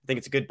to. I think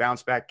it's a good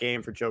bounce back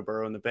game for Joe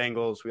Burrow and the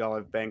Bengals. We all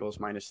have Bengals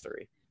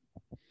 -3.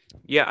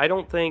 Yeah, I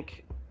don't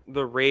think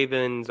the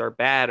Ravens are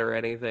bad or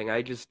anything.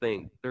 I just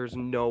think there's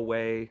no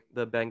way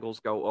the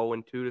Bengals go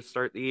 0-2 to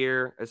start the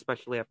year,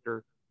 especially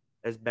after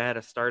as bad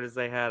a start as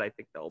they had. I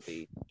think they'll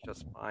be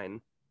just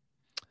fine.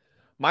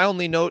 My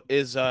only note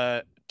is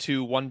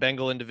to one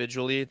Bengal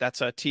individually.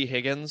 That's T.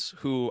 Higgins,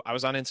 who I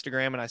was on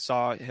Instagram and I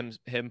saw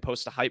him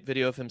post a hype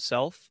video of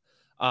himself.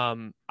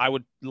 I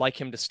would like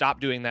him to stop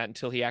doing that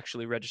until he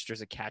actually registers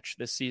a catch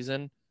this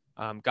season.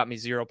 Got me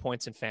 0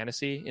 points in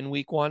fantasy in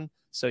week 1.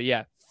 So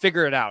yeah,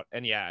 figure it out.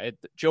 And yeah,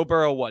 Joe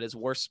Burrow, his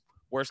worst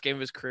game of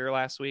his career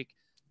last week.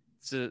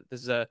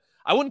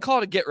 I wouldn't call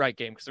it a get right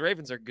game because the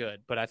Ravens are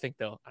good, but I think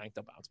they'll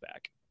bounce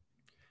back.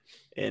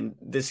 And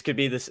this could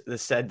be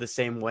said the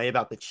same way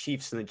about the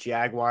Chiefs and the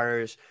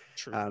Jaguars.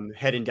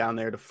 Heading down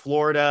there to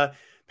Florida.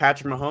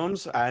 Patrick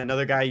Mahomes,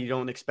 another guy you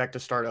don't expect to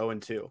start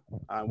 0-2.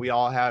 We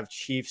all have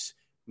Chiefs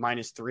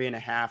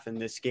 -3.5 in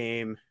this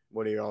game.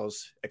 What are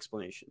y'all's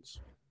explanations?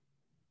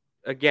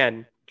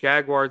 Again,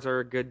 Jaguars are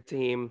a good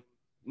team.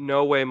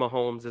 No way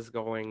Mahomes is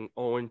going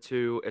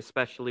 0-2,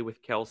 especially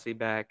with Kelce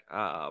back.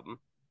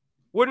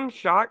 Wouldn't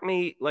shock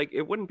me. Like,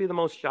 it wouldn't be the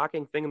most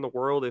shocking thing in the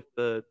world if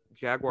the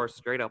Jaguars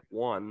straight up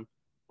won,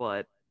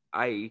 but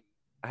I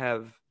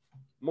have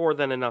more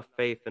than enough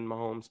faith in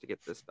Mahomes to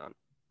get this done.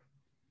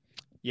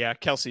 Yeah,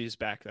 Kelce is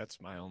back. That's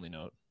my only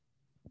note.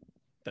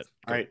 All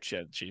right,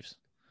 Chiefs.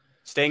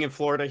 Staying in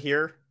Florida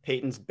here,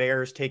 Peyton's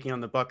Bears taking on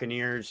the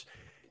Buccaneers.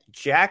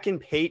 Jack and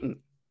Payton,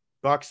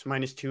 Bucs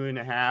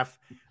 -2.5.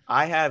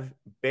 I have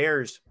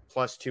Bears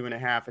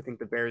 +2.5. I think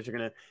the Bears are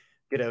going to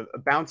get a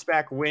bounce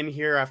back win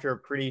here after a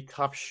pretty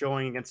tough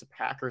showing against the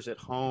Packers at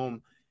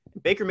home.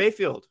 Baker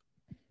Mayfield,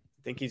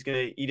 I think he's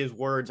going to eat his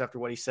words after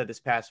what he said this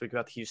past week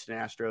about the Houston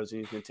Astros,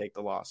 and he's going to take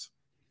the loss.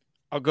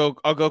 I'll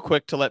go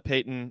quick to let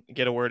Peyton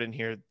get a word in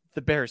here.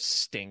 The Bears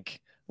stink.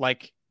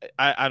 Like,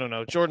 I don't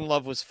know. Jordan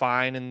Love was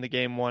fine in the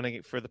game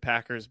 1 for the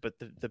Packers, but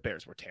the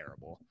Bears were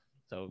terrible.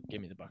 So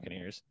give me the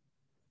Buccaneers.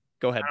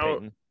 Go ahead,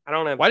 Peyton. I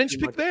don't have. Why didn't you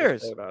pick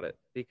Bears? About it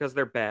because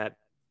they're bad.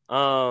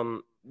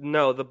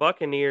 No, the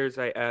Buccaneers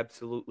I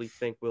absolutely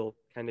think will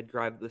kind of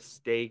drive the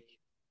stake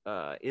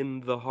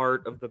in the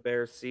heart of the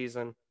Bears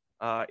season.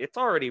 It's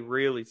already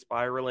really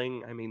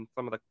spiraling. I mean,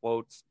 some of the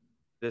quotes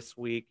this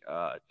week,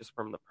 just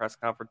from the press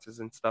conferences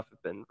and stuff,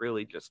 have been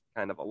really just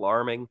kind of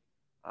alarming.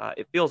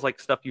 It feels like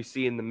stuff you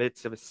see in the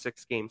midst of a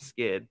 6-game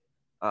skid,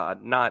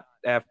 not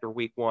after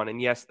week 1.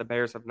 And yes, the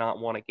Bears have not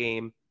won a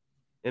game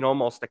in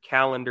almost a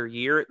calendar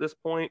year at this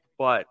point,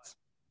 but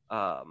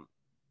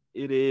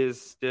it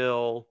is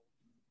still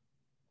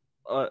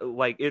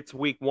like it's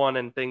week 1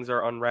 and things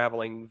are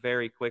unraveling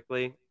very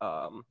quickly.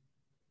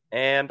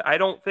 And I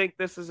don't think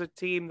this is a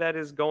team that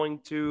is going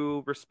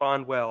to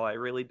respond well. I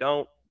really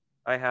don't.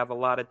 I have a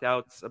lot of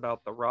doubts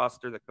about the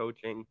roster, the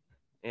coaching,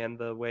 and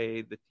the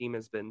way the team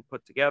has been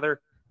put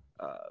together.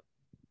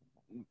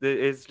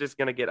 It's just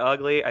going to get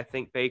ugly. I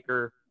think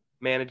Baker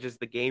manages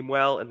the game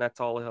well, and that's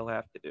all he'll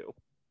have to do.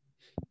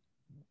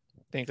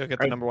 Think they'll get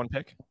the number 1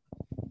 pick?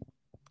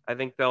 I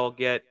think they'll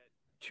get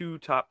 2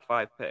 top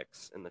 5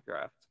 picks in the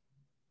draft.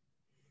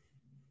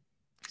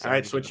 All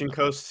right, switching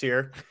coasts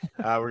here.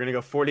 We're going to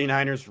go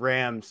 49ers,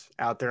 Rams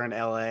out there in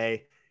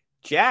LA.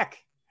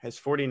 Jack has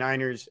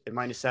 49ers at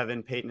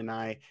 -7. Peyton and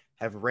I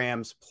have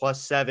Rams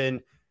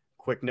 +7.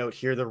 Quick note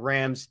here. The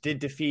Rams did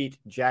defeat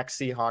Jack's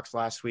Seahawks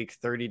last week,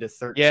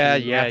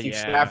 30-13. Matthew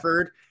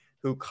Stafford,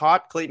 who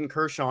caught Clayton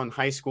Kershaw in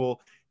high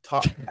school,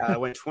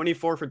 went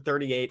 24 for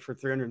 38 for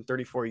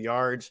 334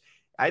 yards.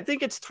 I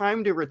think it's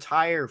time to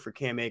retire for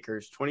Cam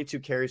Akers. 22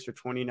 carries for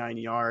 29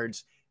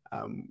 yards.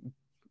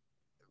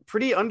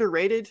 Pretty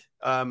underrated.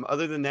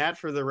 Other than that,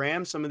 for the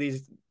Rams, some of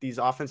these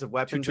offensive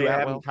weapons they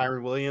have,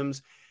 Tyron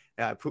Williams,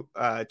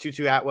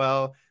 Tutu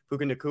Atwell,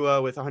 Puka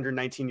Nacua with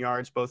 119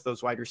 yards. Both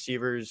those wide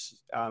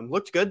receivers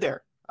looked good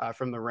there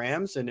from the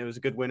Rams, and it was a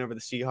good win over the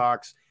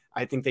Seahawks.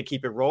 I think they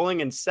keep it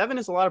rolling, and 7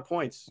 is a lot of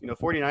points.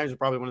 49ers are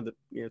probably one of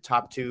the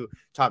top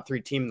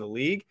 3 team in the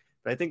league,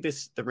 but I think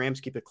the Rams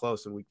keep it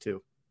close in week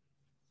 2.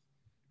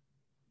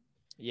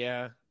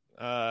 Yeah.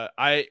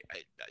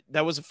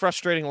 That was a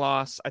frustrating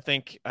loss. I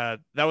think that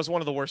was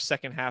one of the worst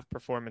second half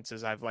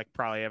performances I've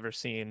probably ever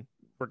seen,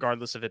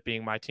 regardless of it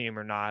being my team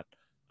or not,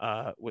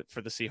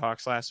 for the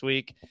Seahawks last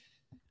week.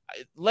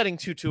 Letting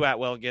Tutu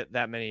Atwell get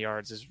that many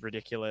yards is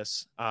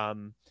ridiculous.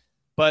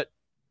 But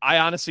I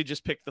honestly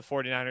just picked the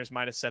 49ers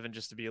 -7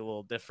 just to be a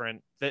little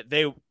different.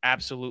 They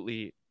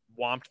absolutely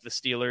whomped the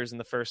Steelers in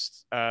the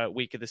first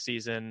week of the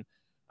season.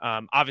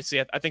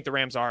 Obviously, I think the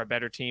Rams are a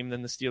better team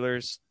than the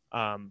Steelers,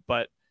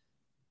 but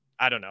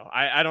I don't know.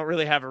 I don't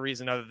really have a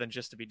reason other than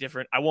just to be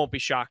different. I won't be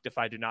shocked if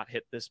I do not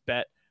hit this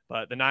bet,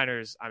 but the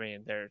Niners, I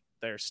mean,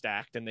 they're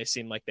stacked, and they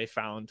seem like they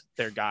found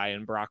their guy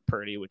in Brock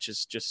Purdy, which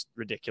is just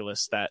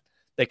ridiculous that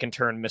they can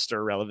turn Mr.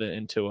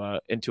 Irrelevant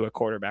into a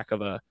quarterback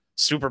of a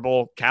Super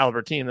Bowl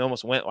caliber team. They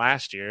almost went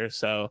last year.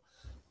 So,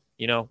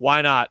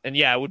 why not? And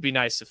yeah, it would be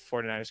nice if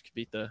 49ers could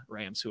beat the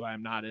Rams, who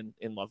I'm not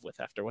in love with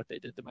after what they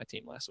did to my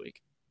team last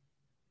week.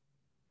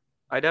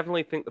 I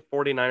definitely think the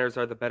 49ers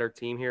are the better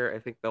team here. I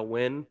think they'll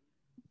win.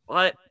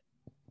 But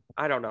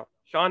I don't know.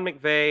 Sean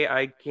McVay,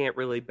 I can't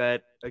really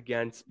bet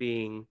against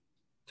being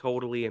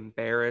totally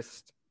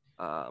embarrassed.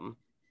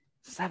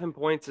 7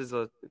 points it's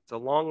a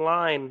long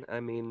line. I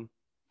mean,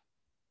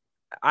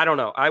 I don't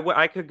know.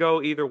 I could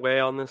go either way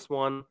on this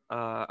one.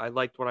 I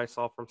liked what I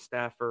saw from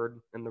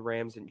Stafford and the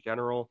Rams in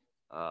general.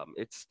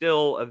 It's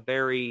still a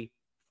very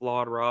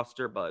flawed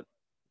roster, but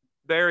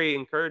very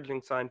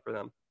encouraging sign for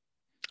them.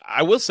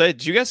 I will say,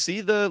 did you guys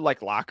see the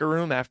locker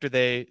room after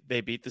they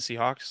beat the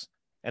Seahawks?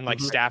 And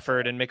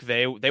Stafford and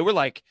McVay, they were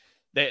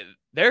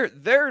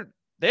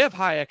they have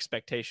high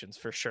expectations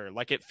for sure.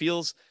 It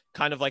feels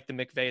kind of like the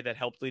McVay that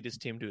helped lead his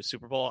team to a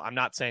Super Bowl. I'm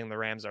not saying the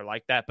Rams are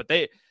like that, but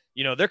they're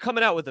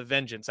coming out with a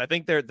vengeance. I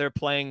think they're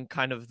playing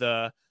kind of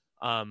the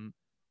kind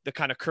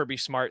of Kirby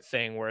Smart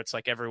thing where it's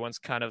everyone's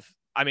kind of,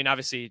 I mean,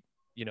 obviously,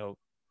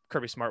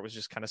 Kirby Smart was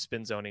just kind of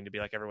spin zoning to be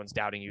everyone's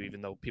doubting you,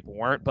 even though people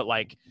weren't. But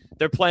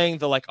they're playing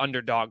the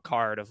underdog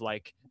card of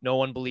no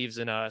one believes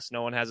in us,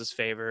 no one has us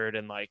favored,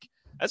 and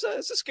it's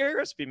a scary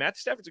recipe.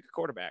 Matthew Stafford's a good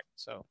quarterback,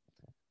 so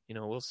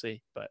we'll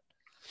see. But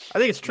I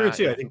think it's true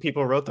too. I think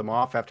people wrote them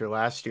off after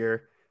last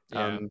year.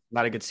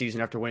 Not a good season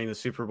after winning the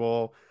Super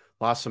Bowl.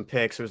 Lost some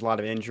picks. There was a lot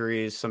of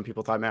injuries. Some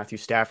people thought Matthew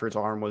Stafford's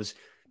arm was,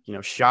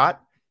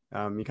 shot.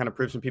 He kind of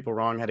proved some people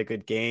wrong. Had a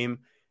good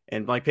game,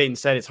 and like Peyton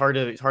said, it's hard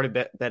to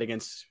bet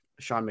against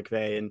Sean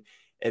McVay,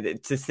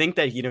 and to think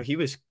that he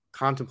was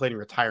contemplating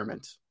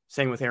retirement.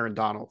 Same with Aaron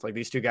Donald.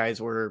 These two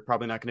guys were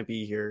probably not going to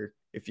be here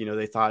if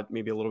they thought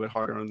maybe a little bit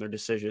harder on their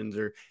decisions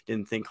or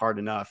didn't think hard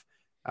enough.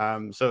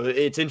 So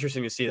it's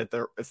interesting to see that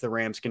if the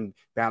Rams can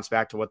bounce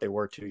back to what they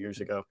were 2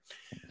 years ago.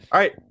 All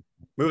right,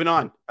 moving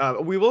on.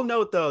 We will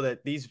note though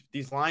that these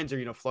lines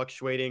are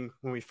fluctuating.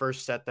 When we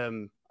first set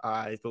them,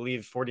 I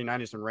believe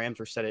 49ers and Rams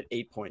were set at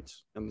 8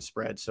 points on the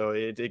spread, so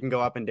it can go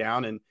up and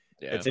down. And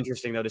it's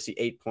interesting though to see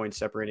 8 points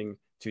separating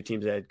two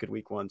teams that had good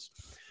week ones.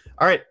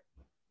 All right,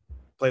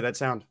 play that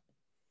sound.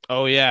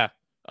 Oh yeah.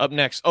 Up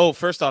next. Oh,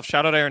 first off,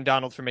 shout out Aaron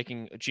Donald for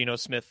making Geno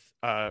Smith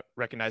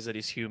recognize that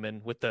he's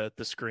human with the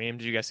scream.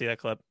 Did you guys see that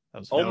clip?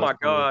 Oh my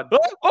God.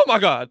 Oh my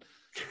God.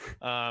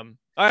 All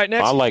right,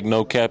 next. I like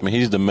no cap, and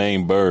he's the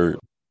main bird.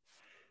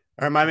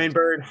 All right, my main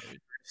bird,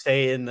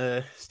 stay in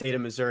the state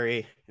of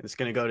Missouri. And it's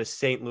going to go to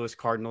St. Louis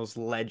Cardinals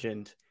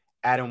legend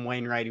Adam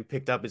Wainwright, who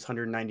picked up his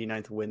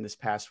 199th win this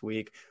past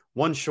week.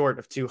 One short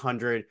of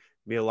 200.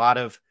 Be a lot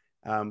of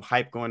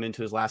hype going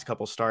into his last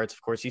couple starts.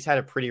 Of course, he's had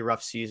a pretty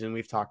rough season.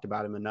 We've talked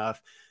about him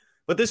enough.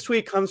 But this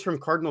tweet comes from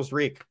Cardinals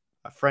Reek,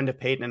 a friend of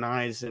Peyton and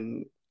I's.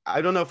 And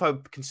I don't know if I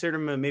would consider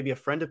him maybe a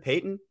friend of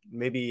Peyton,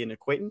 maybe an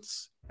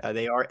acquaintance.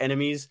 They are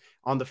enemies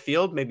on the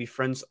field, maybe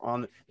friends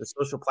on the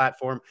social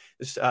platform.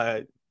 This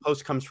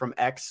post comes from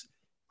X.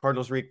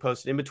 Cardinals Reek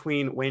posted in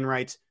between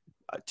Wainwright's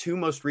two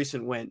most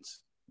recent wins,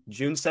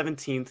 June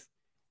 17th,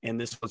 and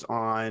this was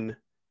on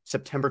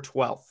September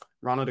 12th.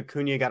 Ronald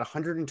Acuna got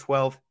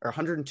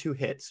 102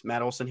 hits.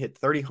 Matt Olson hit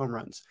 30 home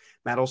runs.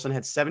 Matt Olson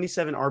had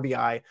 77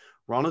 RBI.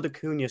 Ronald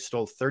Acuna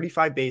stole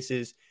 35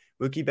 bases.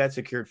 Mookie Betts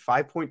secured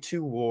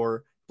 5.2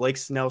 WAR. Blake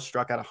Snell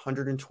struck out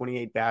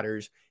 128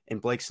 batters,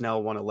 and Blake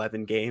Snell won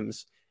 11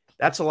 games.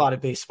 That's a lot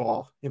of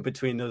baseball in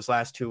between those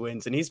last two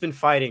wins, and he's been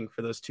fighting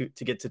for those two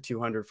to get to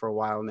 200 for a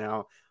while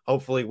now.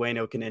 Hopefully,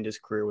 Waino can end his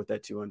career with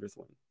that 200th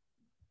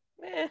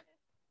win.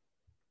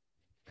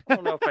 I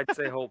don't know if I'd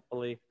say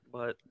hopefully,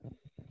 but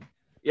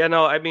yeah,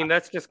 no, I mean,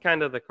 that's just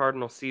kind of the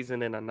Cardinal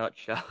season in a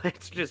nutshell.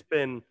 It's just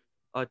been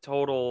a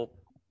total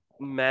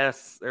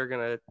mess. They're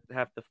going to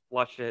have to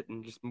flush it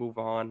and just move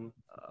on.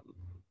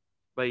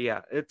 But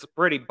yeah, it's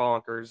pretty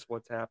bonkers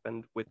what's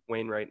happened with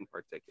Wainwright in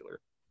particular.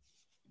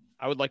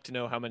 I would like to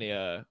know how many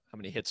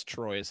hits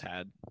Troy has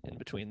had in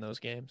between those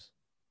games.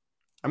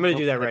 I'm going to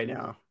do that right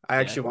now. I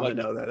actually want to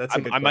know that. That's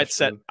a good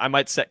question. I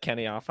might set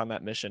Kenny off on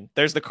that mission.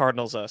 There's the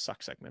Cardinals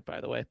suck segment,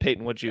 by the way.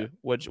 Peyton, what's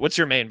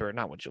your main bird?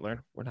 Not what'd you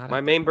learn? We're not.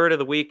 My main bird of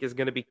the week is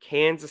going to be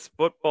Kansas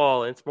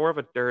football. It's more of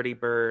a dirty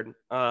bird.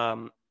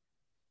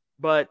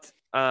 But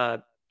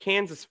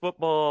Kansas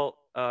football,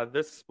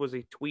 this was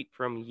a tweet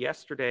from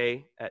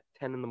yesterday at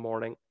 10 in the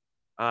morning.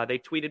 They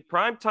tweeted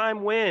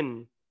primetime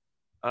win.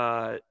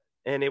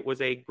 And it was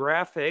a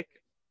graphic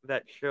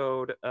that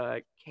showed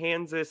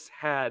Kansas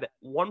had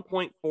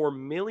 1.4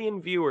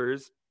 million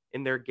viewers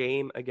in their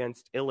game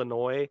against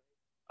Illinois.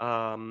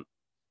 And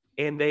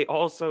they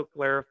also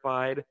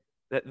clarified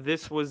that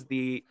this was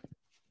a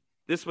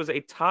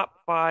top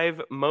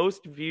 5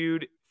 most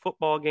viewed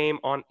football game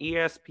on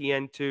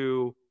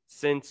ESPN2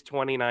 since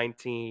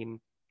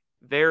 2019.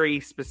 Very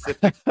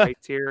specific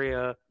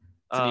criteria.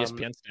 It's an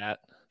ESPN stat.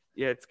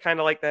 Yeah, it's kind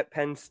of like that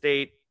Penn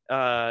State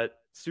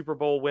Super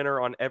Bowl winner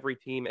on every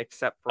team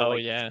except for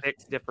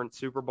 6 different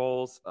Super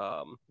Bowls.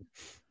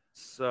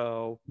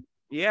 So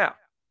yeah,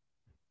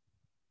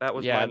 that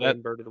was my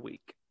main bird of the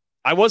week.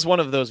 I was one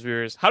of those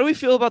viewers. How do we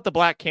feel about the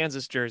black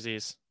Kansas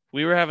jerseys?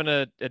 We were having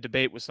a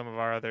debate with some of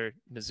our other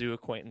Mizzou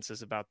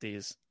acquaintances about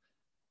these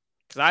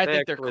because I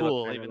think they're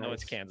cool, even though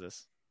it's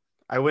Kansas.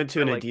 I went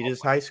to an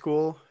Adidas high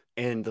school,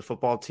 and the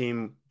football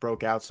team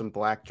broke out some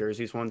black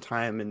jerseys one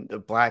time, and the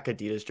black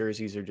Adidas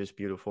jerseys are just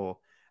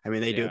beautiful. I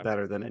mean, they do it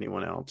better than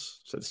anyone else.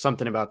 So it's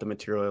something about the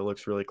material that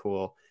looks really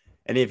cool.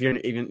 And if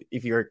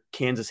you're a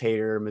Kansas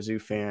hater,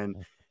 Mizzou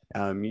fan,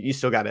 you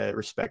still got to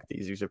respect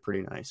these. These are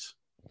pretty nice.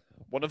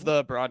 One of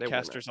the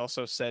broadcasters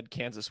also said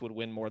Kansas would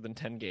win more than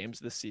 10 games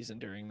this season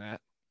during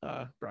that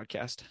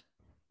broadcast.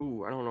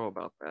 Ooh, I don't know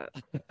about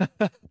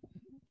that.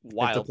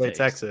 Wild to play takes.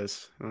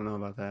 Texas. I don't know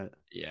about that.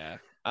 Yeah.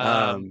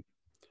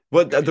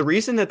 Well, the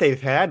reason that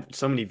they've had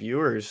so many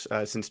viewers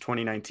since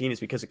 2019 is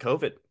because of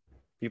COVID.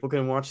 People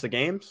couldn't watch the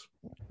games.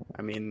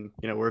 I mean,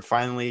 we're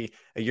finally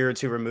a year or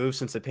two removed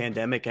since the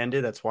pandemic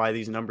ended. That's why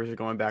these numbers are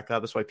going back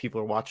up. That's why people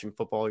are watching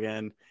football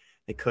again.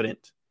 They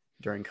couldn't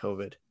during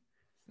COVID.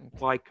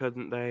 Why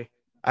couldn't they?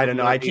 I don't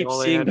know. I keep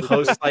seeing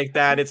posts like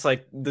that. It's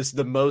like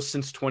the most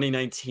since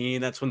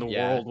 2019. That's when the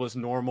world was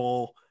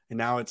normal. And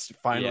now it's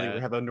finally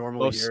we have a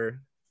normal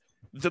year.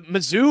 The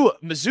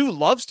Mizzou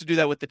loves to do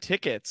that with the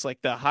tickets,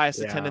 like the highest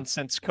attendance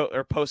since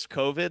or post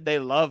COVID. They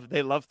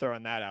love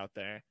throwing that out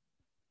there.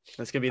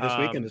 That's gonna be this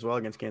weekend as well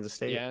against Kansas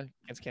State. Yeah,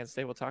 against Kansas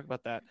State. We'll talk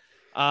about that.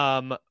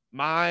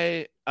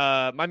 My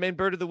main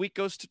bird of the week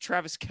goes to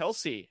Travis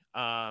Kelce.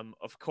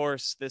 Of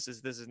course, this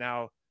is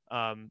now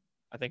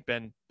I think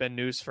been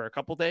news for a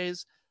couple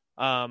days.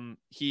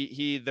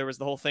 He there was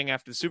the whole thing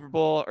after the Super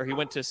Bowl, or he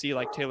went to see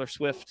like Taylor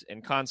Swift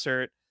in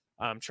concert.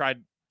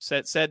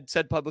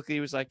 Said publicly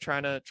he was like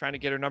trying to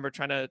get her number,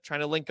 trying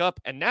to link up,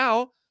 and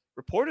now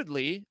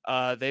reportedly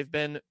they've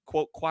been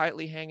quote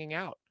quietly hanging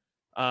out.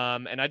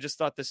 And I just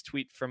thought this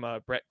tweet from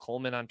Brett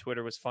Coleman on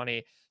Twitter was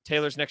funny.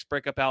 Taylor's next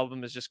breakup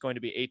album is just going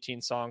to be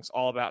 18 songs,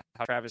 all about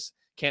how Travis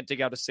can't dig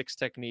out a 6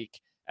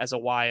 technique as a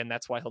Y, and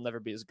that's why he'll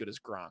never be as good as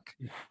Gronk.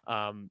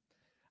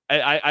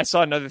 I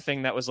saw another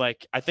thing that was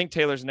like, I think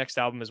Taylor's next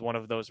album is one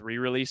of those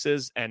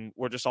re-releases, and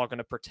we're just all going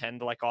to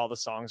pretend like all the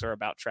songs are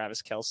about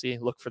Travis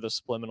Kelce. Look for the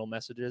subliminal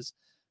messages.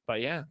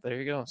 But yeah, there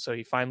you go. So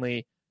he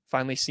finally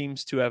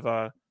seems to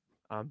have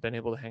been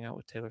able to hang out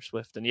with Taylor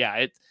Swift. And yeah,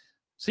 it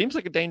seems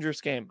like a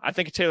dangerous game. I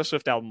think a Taylor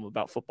Swift album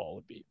about football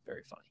would be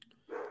very funny.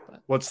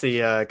 But what's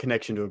the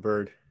connection to a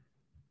bird?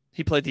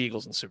 He played the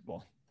Eagles in the Super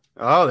Bowl.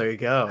 Oh, there you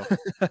go.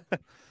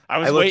 I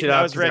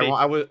was ready.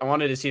 I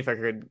wanted to see if I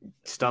could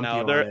stump you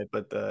on it,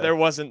 but there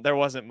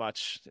wasn't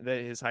much.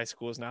 His high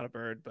school is not a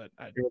bird, but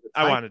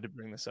I wanted to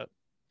bring this up.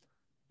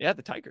 Yeah,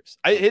 the Tigers.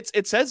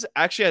 It says,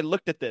 actually, I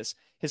looked at this.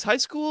 His high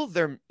school,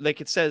 they're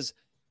like, it says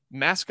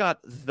mascot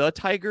the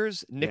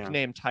Tigers,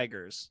 nickname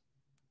Tigers.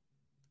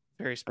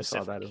 Very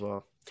specific. I saw that as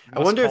well. I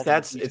wonder if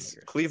it's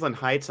Cleveland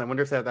Heights. I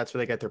wonder if that's where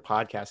they get their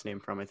podcast name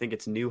from. I think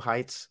it's New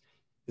Heights.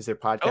 Is their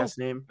podcast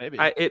name? Maybe.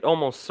 It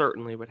almost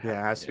certainly would have. Yeah,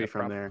 it has to be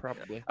from there.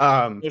 Probably.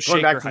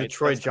 Going back to the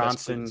Troy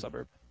Johnson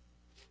suburb.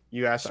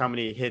 You asked how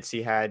many hits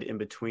he had in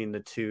between the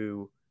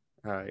two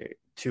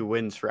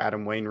wins for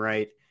Adam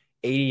Wainwright.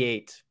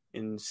 88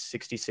 in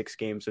 66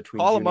 games between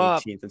June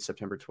 18th and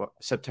September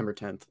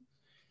 10th.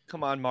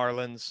 Come on,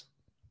 Marlins.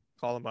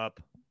 Call him up.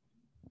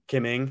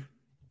 Kim,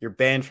 you're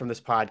banned from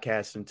this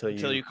podcast until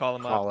you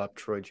call up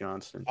Troy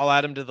Johnston. I'll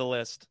add him to the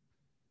list.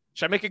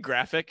 Should I make a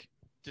graphic?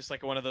 Just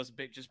like one of those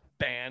big, just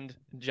banned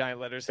giant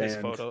letters, his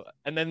photo,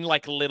 and then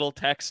like little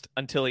text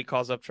until he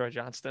calls up Troy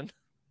Johnston.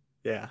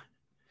 Yeah.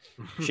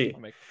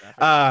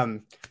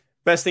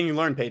 Best thing you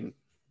learned, Payton?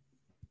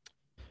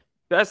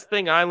 Best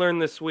thing I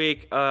learned this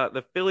week,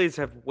 the Phillies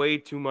have way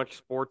too much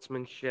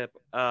sportsmanship.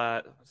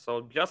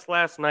 So just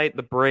last night,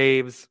 the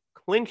Braves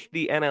clinched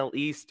the NL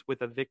East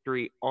with a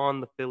victory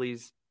on the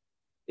Phillies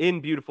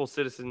in beautiful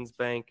Citizens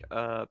Bank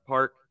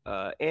Park.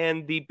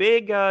 And the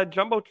big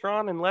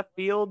Jumbotron in left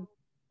field,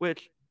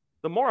 which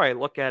the more I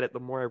look at it, the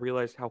more I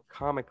realize how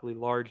comically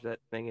large that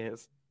thing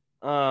is.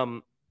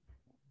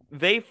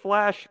 They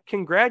flash,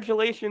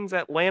 congratulations,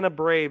 Atlanta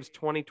Braves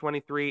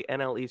 2023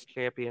 NL East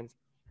champions.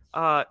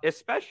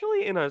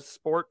 Especially in a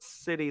sports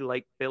city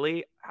like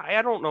Philly,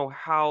 I don't know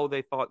how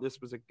they thought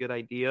this was a good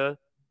idea.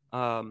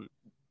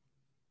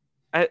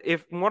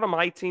 If one of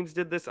my teams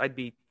did this, I'd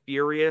be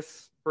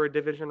furious for a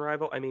division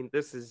rival. I mean,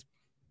 this is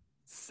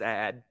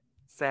sad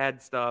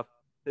stuff.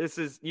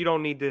 You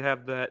don't need to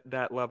have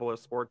that level of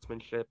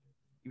sportsmanship.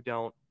 You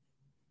don't.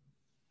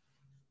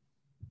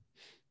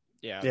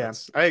 Yeah,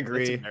 I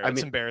agree.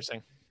 It's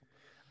embarrassing.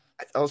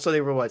 Also,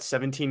 they were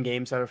 17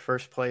 games out of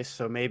first place,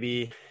 so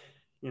maybe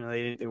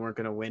they weren't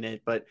going to win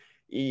it. But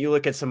you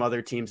look at some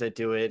other teams that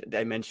do it.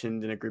 I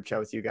mentioned in a group chat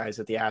with you guys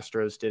that the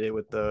Astros did it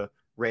with the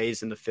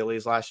Rays and the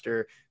Phillies last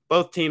year.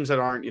 Both teams that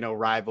aren't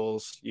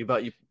rivals. You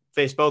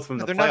face both of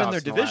them. They're not in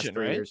their division,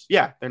 right? Years.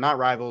 Yeah, they're not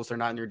rivals. They're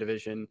not in their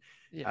division.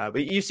 Yeah.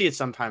 But you see it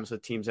sometimes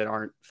with teams that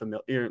aren't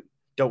familiar,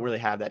 don't really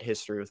have that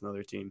history with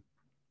another team.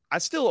 I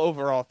still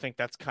overall think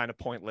that's kind of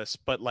pointless,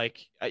 but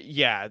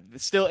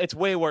still it's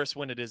way worse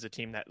when it is a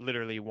team that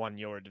literally won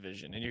your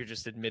division and you're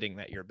just admitting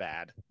that you're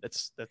bad.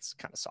 That's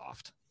kind of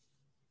soft.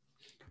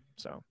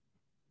 So,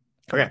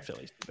 okay, on,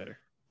 Phillies, better.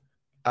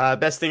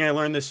 Best thing I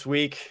learned this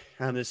week.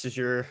 This is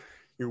your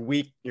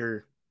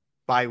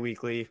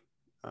bi-weekly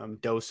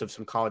dose of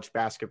some college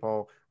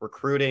basketball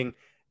recruiting.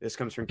 This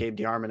comes from Gabe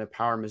DeArmond of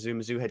Power Mizzou.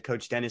 Mizzou head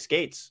coach Dennis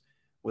Gates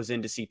was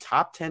in to see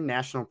top 10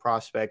 national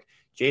prospect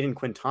Jayden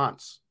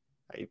Quaintance.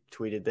 I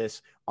tweeted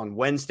this on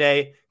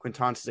Wednesday.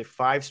 Quaintance is a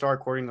 5-star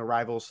according to the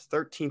Rivals,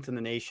 13th in the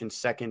nation,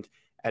 second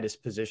at his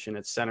position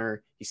at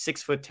center. He's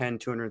 6'10",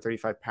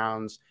 235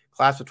 pounds,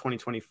 class of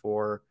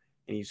 2024,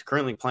 and he's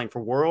currently playing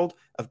for World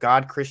of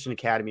God Christian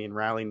Academy in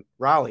Raleigh,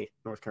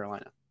 North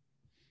Carolina.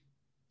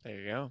 There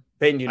you go.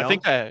 Payton, you know? I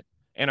think Anar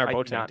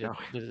Boateng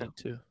did it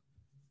too.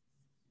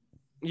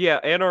 Yeah,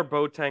 Anar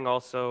Boateng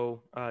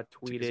also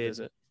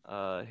tweeted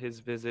his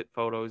visit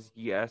photos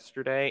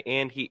yesterday,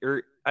 and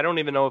I don't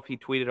even know if he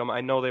tweeted them. I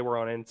know they were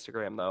on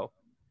Instagram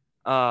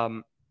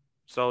though.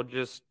 So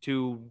just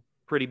two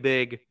pretty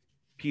big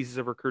pieces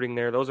of recruiting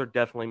there. Those are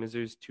definitely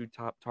Mizzou's two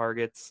top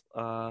targets.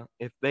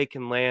 If they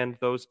can land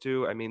those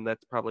two, I mean,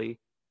 that's probably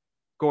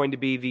going to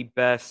be the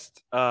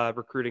best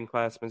recruiting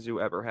class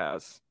Mizzou ever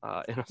has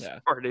in a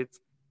sport. It's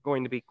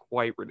going to be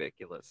quite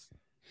ridiculous.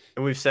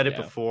 And we've said it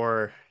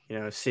before,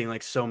 seeing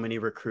so many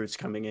recruits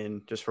coming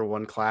in just for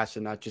one class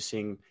and not just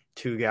seeing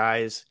two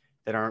guys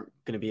that aren't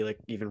going to be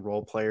even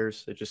role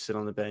players that just sit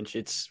on the bench.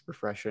 It's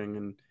refreshing,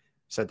 and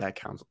said that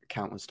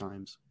countless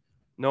times.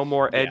 No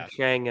more Ed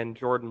Chang and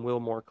Jordan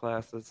Wilmore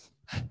classes.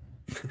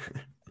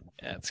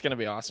 Yeah, it's going to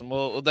be awesome.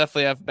 We'll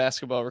definitely have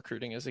basketball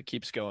recruiting as it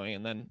keeps going.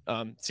 And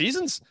then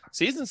season's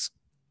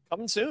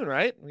coming soon,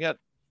 right? I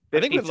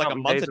think we have a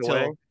month until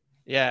away.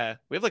 Yeah,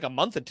 we have a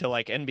month until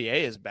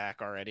NBA is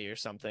back already or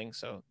something.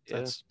 So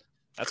that's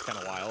kind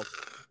of wild.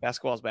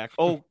 Basketball's back.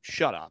 Oh,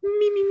 shut up.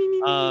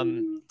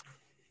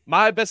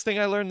 My best thing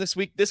I learned this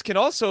week, this can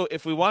also,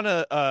 if we want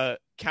to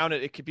count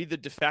it, it could be the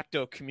de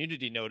facto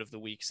community note of the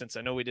week, since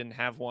I know we didn't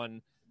have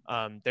one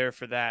there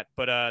for that.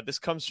 But this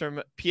comes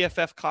from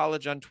PFF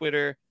College on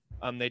Twitter.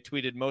 They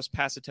tweeted most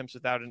pass attempts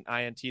without an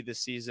INT this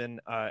season,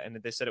 and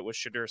they said it was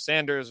Shadur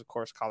Sanders, of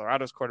course,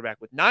 Colorado's quarterback,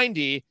 with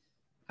 90.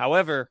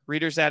 However,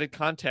 readers added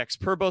context.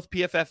 Per both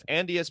PFF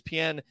and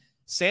ESPN,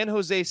 San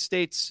Jose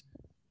State's,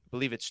 I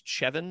believe it's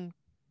Chevon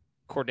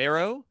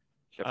Cordero.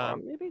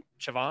 Maybe?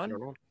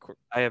 Chevon?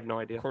 I have no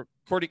idea.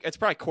 It's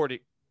probably Cordero.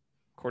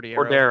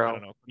 Cordero. I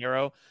don't know.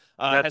 Cordero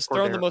has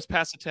thrown the most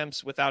pass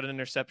attempts without an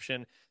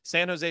interception.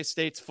 San Jose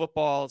State's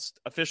football's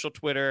official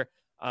Twitter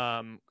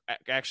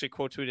actually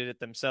quote tweeted it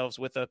themselves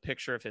with a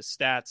picture of his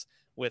stats.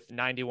 With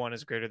 91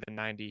 is greater than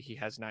 90, he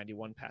has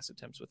 91 pass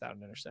attempts without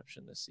an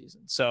interception this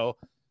season. So,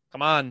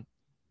 come on,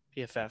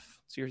 PFF.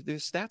 It's your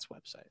stats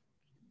website.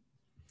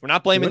 We're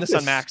not blaming this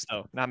on Max,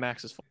 though. Not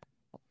Max's fault.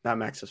 Not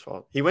Max's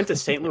fault. He went to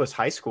St. Louis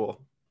High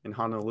School in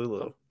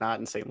Honolulu, not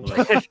in St.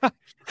 Louis.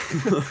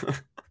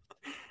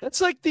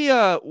 That's like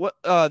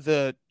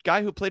the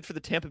guy who played for the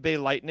Tampa Bay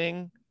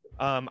Lightning.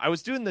 I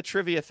was doing the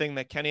trivia thing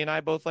that Kenny and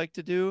I both like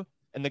to do,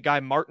 and the guy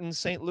Martin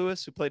St.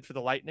 Louis who played for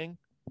the Lightning.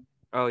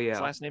 Oh yeah.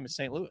 His last name is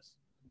St. Louis.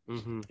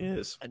 Mm-hmm. It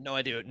is. I had no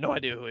idea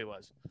who he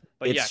was.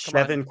 But It's yeah,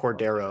 come Chevin on.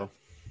 Cordero.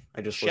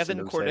 I just listened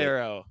to Chevin him say it.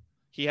 Cordero.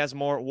 He has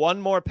one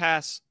more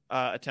pass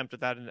attempt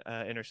without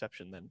an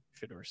interception than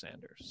Shedeur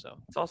Sanders. So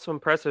It's also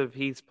impressive.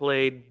 He's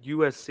played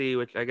USC,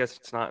 which I guess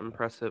it's not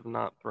impressive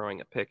not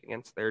throwing a pick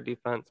against their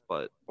defense,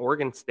 but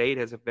Oregon State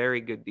has a very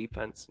good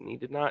defense, and he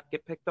did not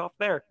get picked off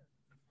there.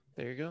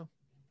 there you go.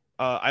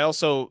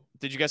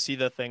 Did you guys see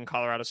the thing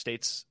Colorado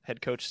State's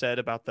head coach said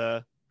about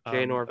the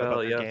Jay Norvell,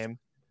 their yes. game?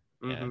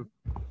 Mm-hmm.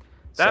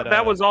 Said,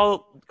 That was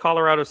all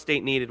Colorado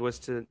State needed, was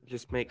to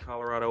just make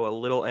Colorado a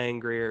little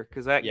angrier,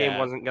 because that game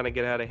wasn't going to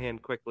get out of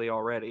hand quickly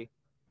already.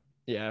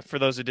 Yeah, for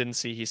those who didn't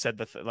see, he said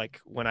that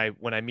when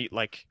I meet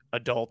like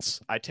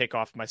adults, I take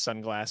off my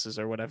sunglasses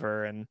or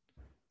whatever, and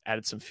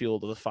added some fuel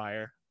to the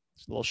fire.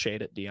 It's a little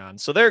shade at Dion.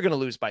 So they're going to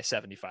lose by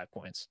 75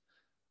 points.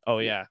 Oh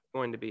yeah, It's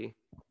going to be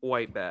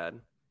quite bad.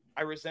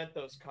 I resent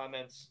those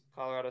comments,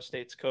 Colorado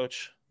State's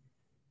coach.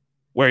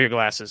 Wear your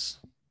glasses.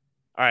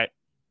 All right.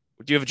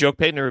 Do you have a joke,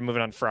 Peyton, or are we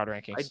moving on to fraud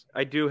rankings?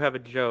 I do have a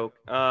joke.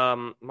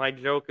 My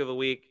joke of the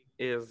week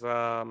is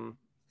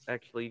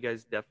actually, you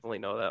guys definitely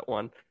know that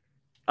one.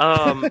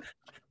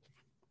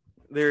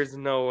 There's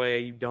no way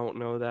you don't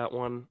know that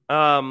one.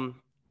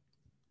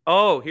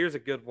 Here's a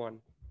good one.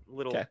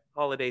 Little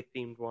holiday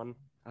themed one,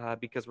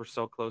 because we're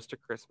so close to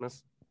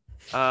Christmas.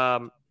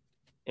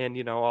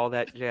 And all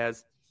that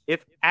jazz.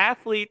 If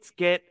athletes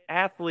get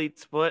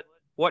athlete's foot,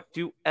 what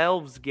do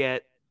elves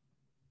get?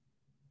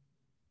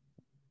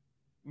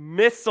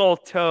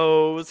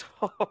 Mistletoes.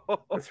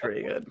 That's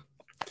pretty good.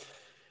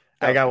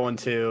 I got one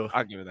too.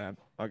 I'll give him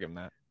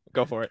that.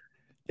 Go for it.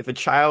 If a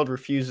child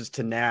refuses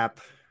to nap,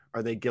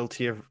 are they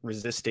guilty of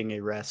resisting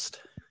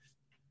arrest?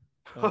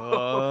 Those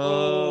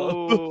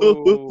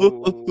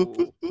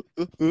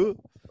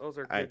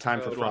are All right, good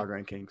time for jokes. fraud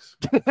rankings.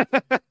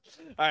 All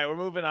right, we're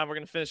moving on. We're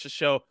going to finish the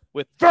show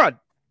with fraud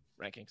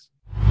rankings.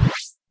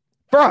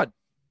 Fraud.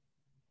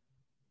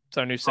 It's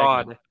our new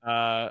segment.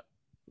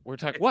 We're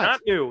talking It's what?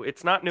 not new.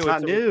 It's not new. It's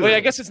not new. Wait,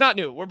 I guess it's not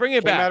new. We're bringing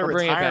it Came back. out of We're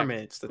bringing it back.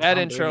 retirement. It's the That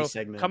Tom intro, Brady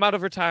segment. come out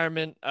of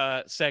retirement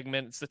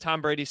segment. It's the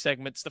Tom Brady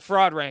segment. It's the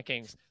fraud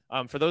rankings.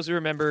 For those who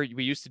remember,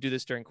 we used to do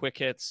this during quick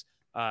hits.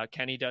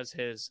 Kenny does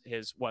his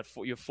what?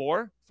 You have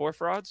four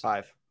frauds?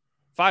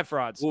 Five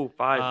frauds. Ooh,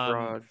 five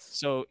frauds.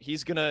 So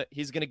he's gonna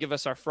give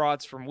us our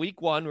frauds from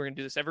week one. We're gonna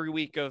do this every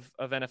week of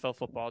NFL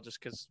football, just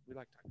because we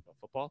like talking about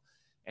football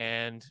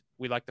and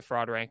we like the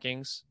fraud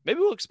rankings.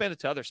 Maybe we'll expand it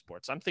to other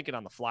sports. I'm thinking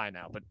on the fly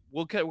now, but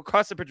we'll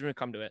cross the bridge when we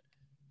come to it.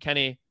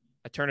 Kenny,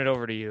 I turn it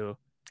over to you.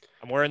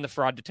 I'm wearing the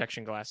fraud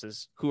detection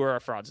glasses. Who are our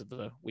frauds of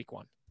the week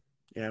one?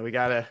 Yeah, we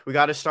gotta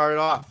start it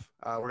off.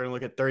 We're gonna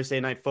look at Thursday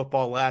night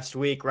football last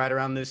week, right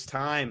around this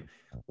time.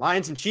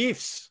 Lions and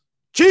Chiefs.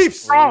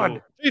 Chiefs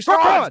fraud. Chiefs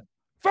fraud.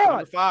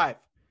 Number 5.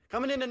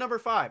 Coming in at number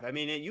 5. I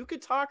mean, you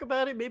could talk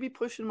about it, maybe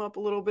pushing him up a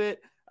little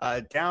bit.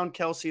 Down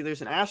Kelce,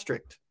 there's an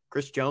asterisk.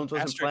 Chris Jones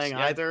wasn't playing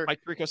either. Mike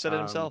Tirico said it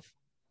himself.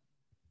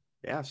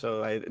 Yeah,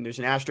 so there's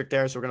an asterisk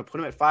there, so we're going to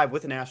put him at 5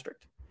 with an asterisk.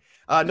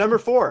 Number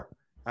 4.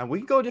 We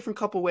can go a different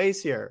couple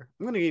ways here.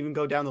 I'm going to even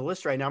go down the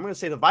list right now. I'm going to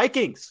say the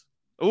Vikings.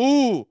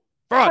 Ooh,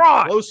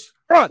 fraud.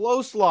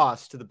 Close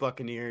loss to the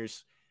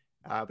Buccaneers.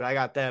 But I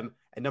got them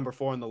at number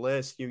 4 on the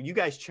list. You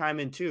guys chime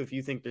in too if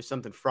you think there's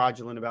something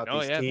fraudulent about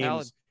these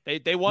teams.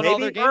 Valid. They won all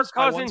their games.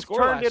 Kirk Cousins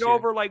turned it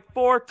over like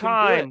 4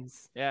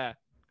 times. Yeah.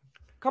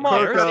 Come on,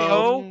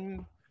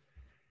 Kirko.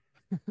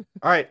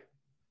 All right.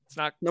 It's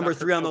not number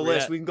 3 on the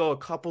list. Yet. We can go a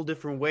couple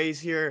different ways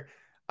here.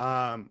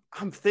 I'm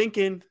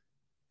thinking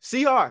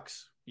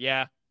Seahawks.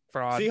 Yeah.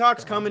 Fraud.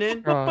 Seahawks coming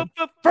in.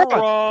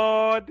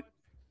 Fraud.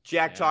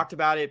 Jack talked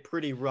about it.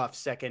 Pretty rough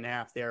second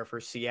half there for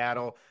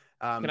Seattle.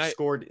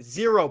 Scored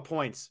 0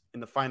 points in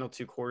the final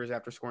 2 quarters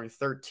after scoring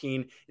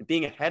 13 and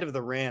being ahead of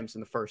the Rams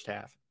in the first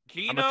half.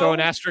 I'm gonna throw an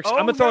asterisk. I'm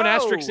gonna throw an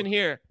asterisk in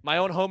here. My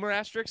own homer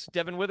asterisk.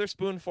 Devin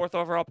Witherspoon, 4th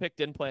overall pick,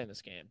 didn't play in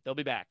this game. They'll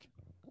be back.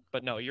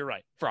 But no, you're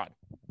right. Fraud.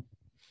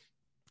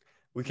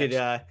 We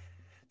could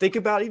think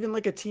about even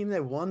like a team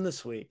that won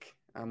this week.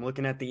 I'm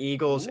looking at the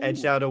Eagles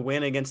edged out a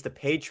win against the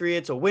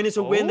Patriots. A win is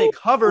a win. They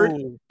covered,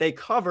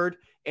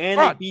 and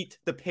they beat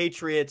the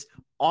Patriots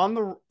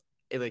in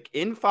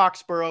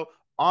Foxborough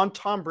on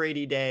Tom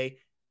Brady Day.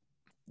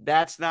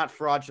 That's not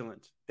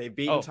fraudulent. They've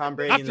beaten Tom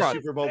Brady in the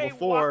Super Bowl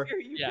before.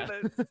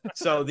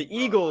 So the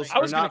Eagles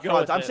are not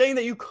frauds. I'm saying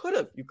that you could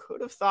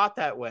have thought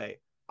that way.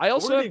 I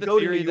also have the go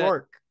theory to New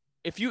York.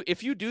 If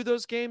you do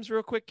those games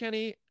real quick,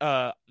 Kenny,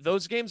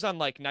 those games on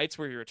like nights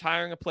where you're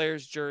retiring a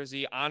player's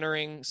jersey,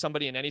 honoring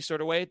somebody in any sort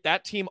of way,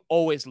 that team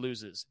always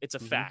loses. It's a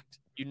fact.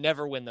 You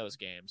never win those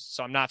games.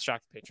 So I'm not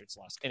shocked the Patriots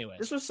lost. Anyways.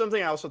 This was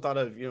something I also thought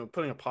of,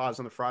 putting a pause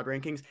on the fraud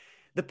rankings.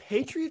 The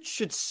Patriots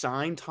should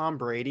sign Tom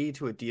Brady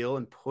to a deal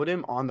and put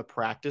him on the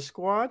practice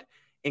squad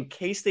in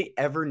case they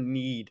ever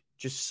need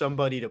just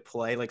somebody to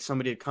play, like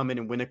somebody to come in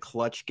and win a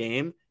clutch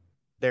game.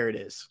 There it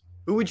is.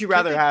 Who would you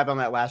rather have on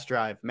that last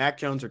drive, Mac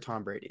Jones or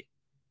Tom Brady?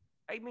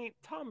 I mean,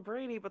 Tom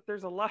Brady, but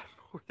there's a lot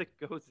more that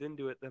goes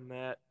into it than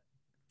that.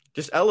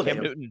 Just elevate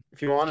Cam him Newton.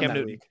 if you want him Cam that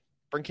Newton. week.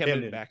 Bring Cam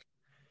Newton back.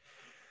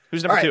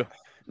 Who's number 2?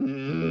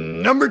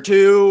 Number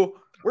 2,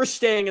 we're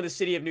staying in the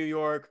city of New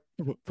York.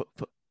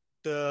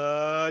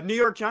 The New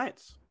York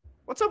Giants.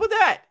 What's up with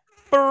that?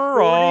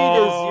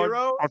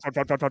 40-0.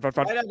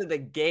 Right out of the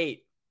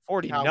gate.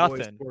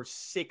 40-0. Or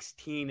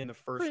 16 in the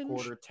first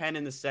quarter, 10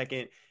 in the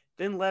second.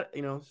 Then let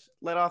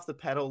off the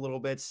pedal a little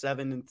bit.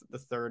 7 in the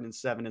third and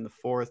 7 in the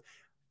fourth.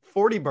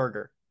 40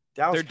 burger.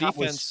 Dallas Cowboys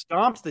defense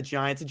stomped the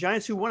Giants. The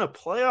Giants who won a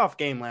playoff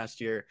game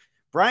last year.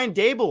 Brian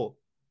Dable,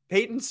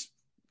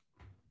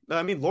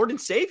 Lord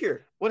and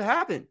Savior. What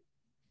happened?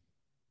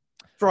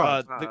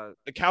 The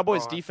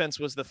Cowboys defense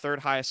was the third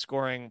highest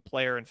scoring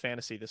player in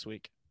fantasy this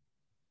week.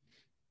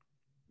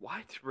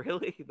 What?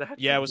 Really?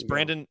 It was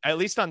Brandon. At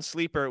least on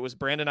Sleeper, it was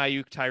Brandon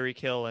Ayuk, Tyreek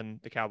Hill,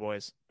 and the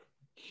Cowboys.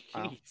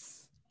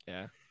 Jeez.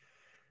 Yeah.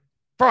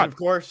 Fraud. And of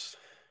course,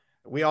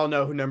 we all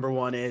know who number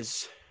 1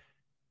 is.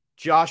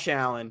 Josh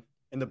Allen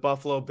and the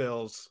Buffalo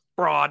Bills.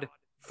 Fraud.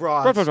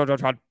 Wyoming fraud.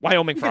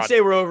 You could say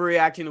we're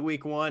overreacting to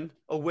week 1.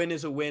 A win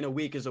is a win. A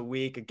week is a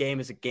week. A game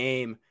is a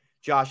game.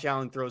 Josh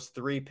Allen throws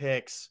 3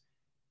 picks.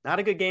 Not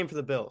a good game for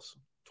the Bills.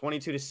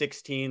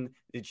 22-16.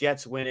 The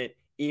Jets win it,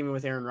 even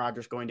with Aaron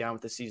Rodgers going down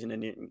with the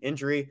season-ending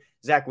injury.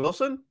 Zach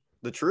Wilson,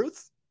 the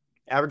truth,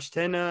 averaged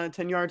 10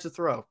 yards a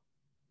throw,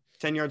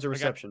 10 yards a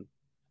reception.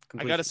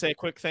 I got to say a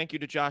quick thank you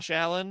to Josh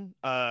Allen.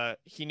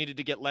 He needed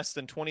to get less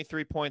than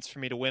 23 points for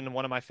me to win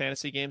one of my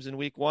fantasy games in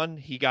week 1.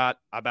 He got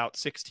about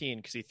 16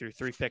 because he threw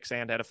 3 picks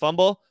and had a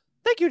fumble.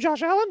 Thank you,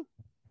 Josh Allen.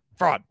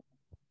 Fraud.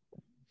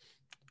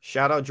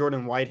 Shout out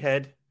Jordan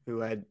Whitehead,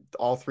 who had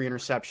all 3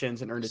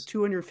 interceptions and earned a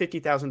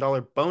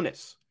 $250,000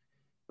 bonus.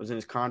 It was in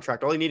his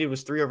contract. All he needed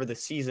was 3 over the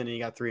season, and he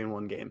got 3 in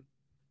one game.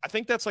 I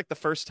think that's like the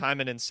first time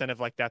an incentive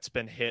like that's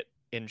been hit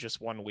in just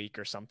 1 week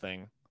or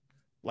something.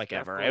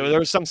 Ever. There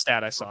was some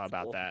stat I saw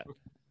about that.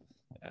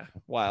 Yeah,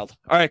 wild.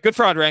 All right, good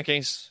fraud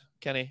rankings,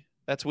 Kenny.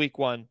 That's week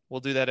 1. We'll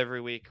do that every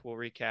week. We'll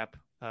recap.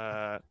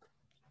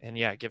 And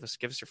yeah, give us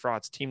your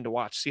frauds. Team to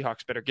watch.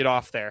 Seahawks better get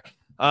off there.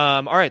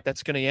 All right,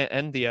 that's going to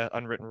end the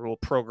Unwritten Rule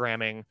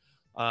programming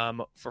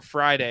for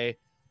Friday.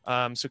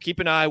 So keep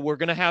an eye. We're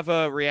going to have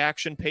a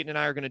reaction. Peyton and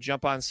I are going to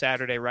jump on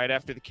Saturday right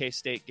after the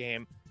K-State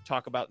game,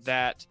 talk about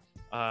that.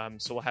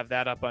 So we'll have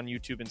that up on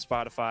YouTube and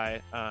Spotify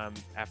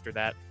after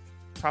that.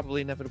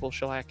 Probably inevitable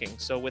shellacking.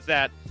 So with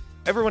that,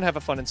 everyone have a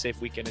fun and safe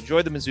weekend.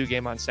 Enjoy the Mizzou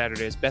game on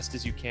Saturday as best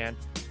as you can.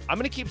 I'm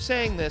going to keep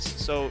saying this,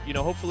 so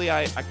hopefully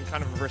I can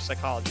kind of reverse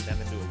psychology them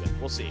into a win.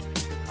 We'll see.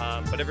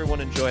 But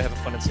everyone enjoy, have a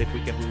fun and safe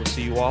weekend. We will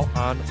see you all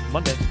on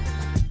Monday.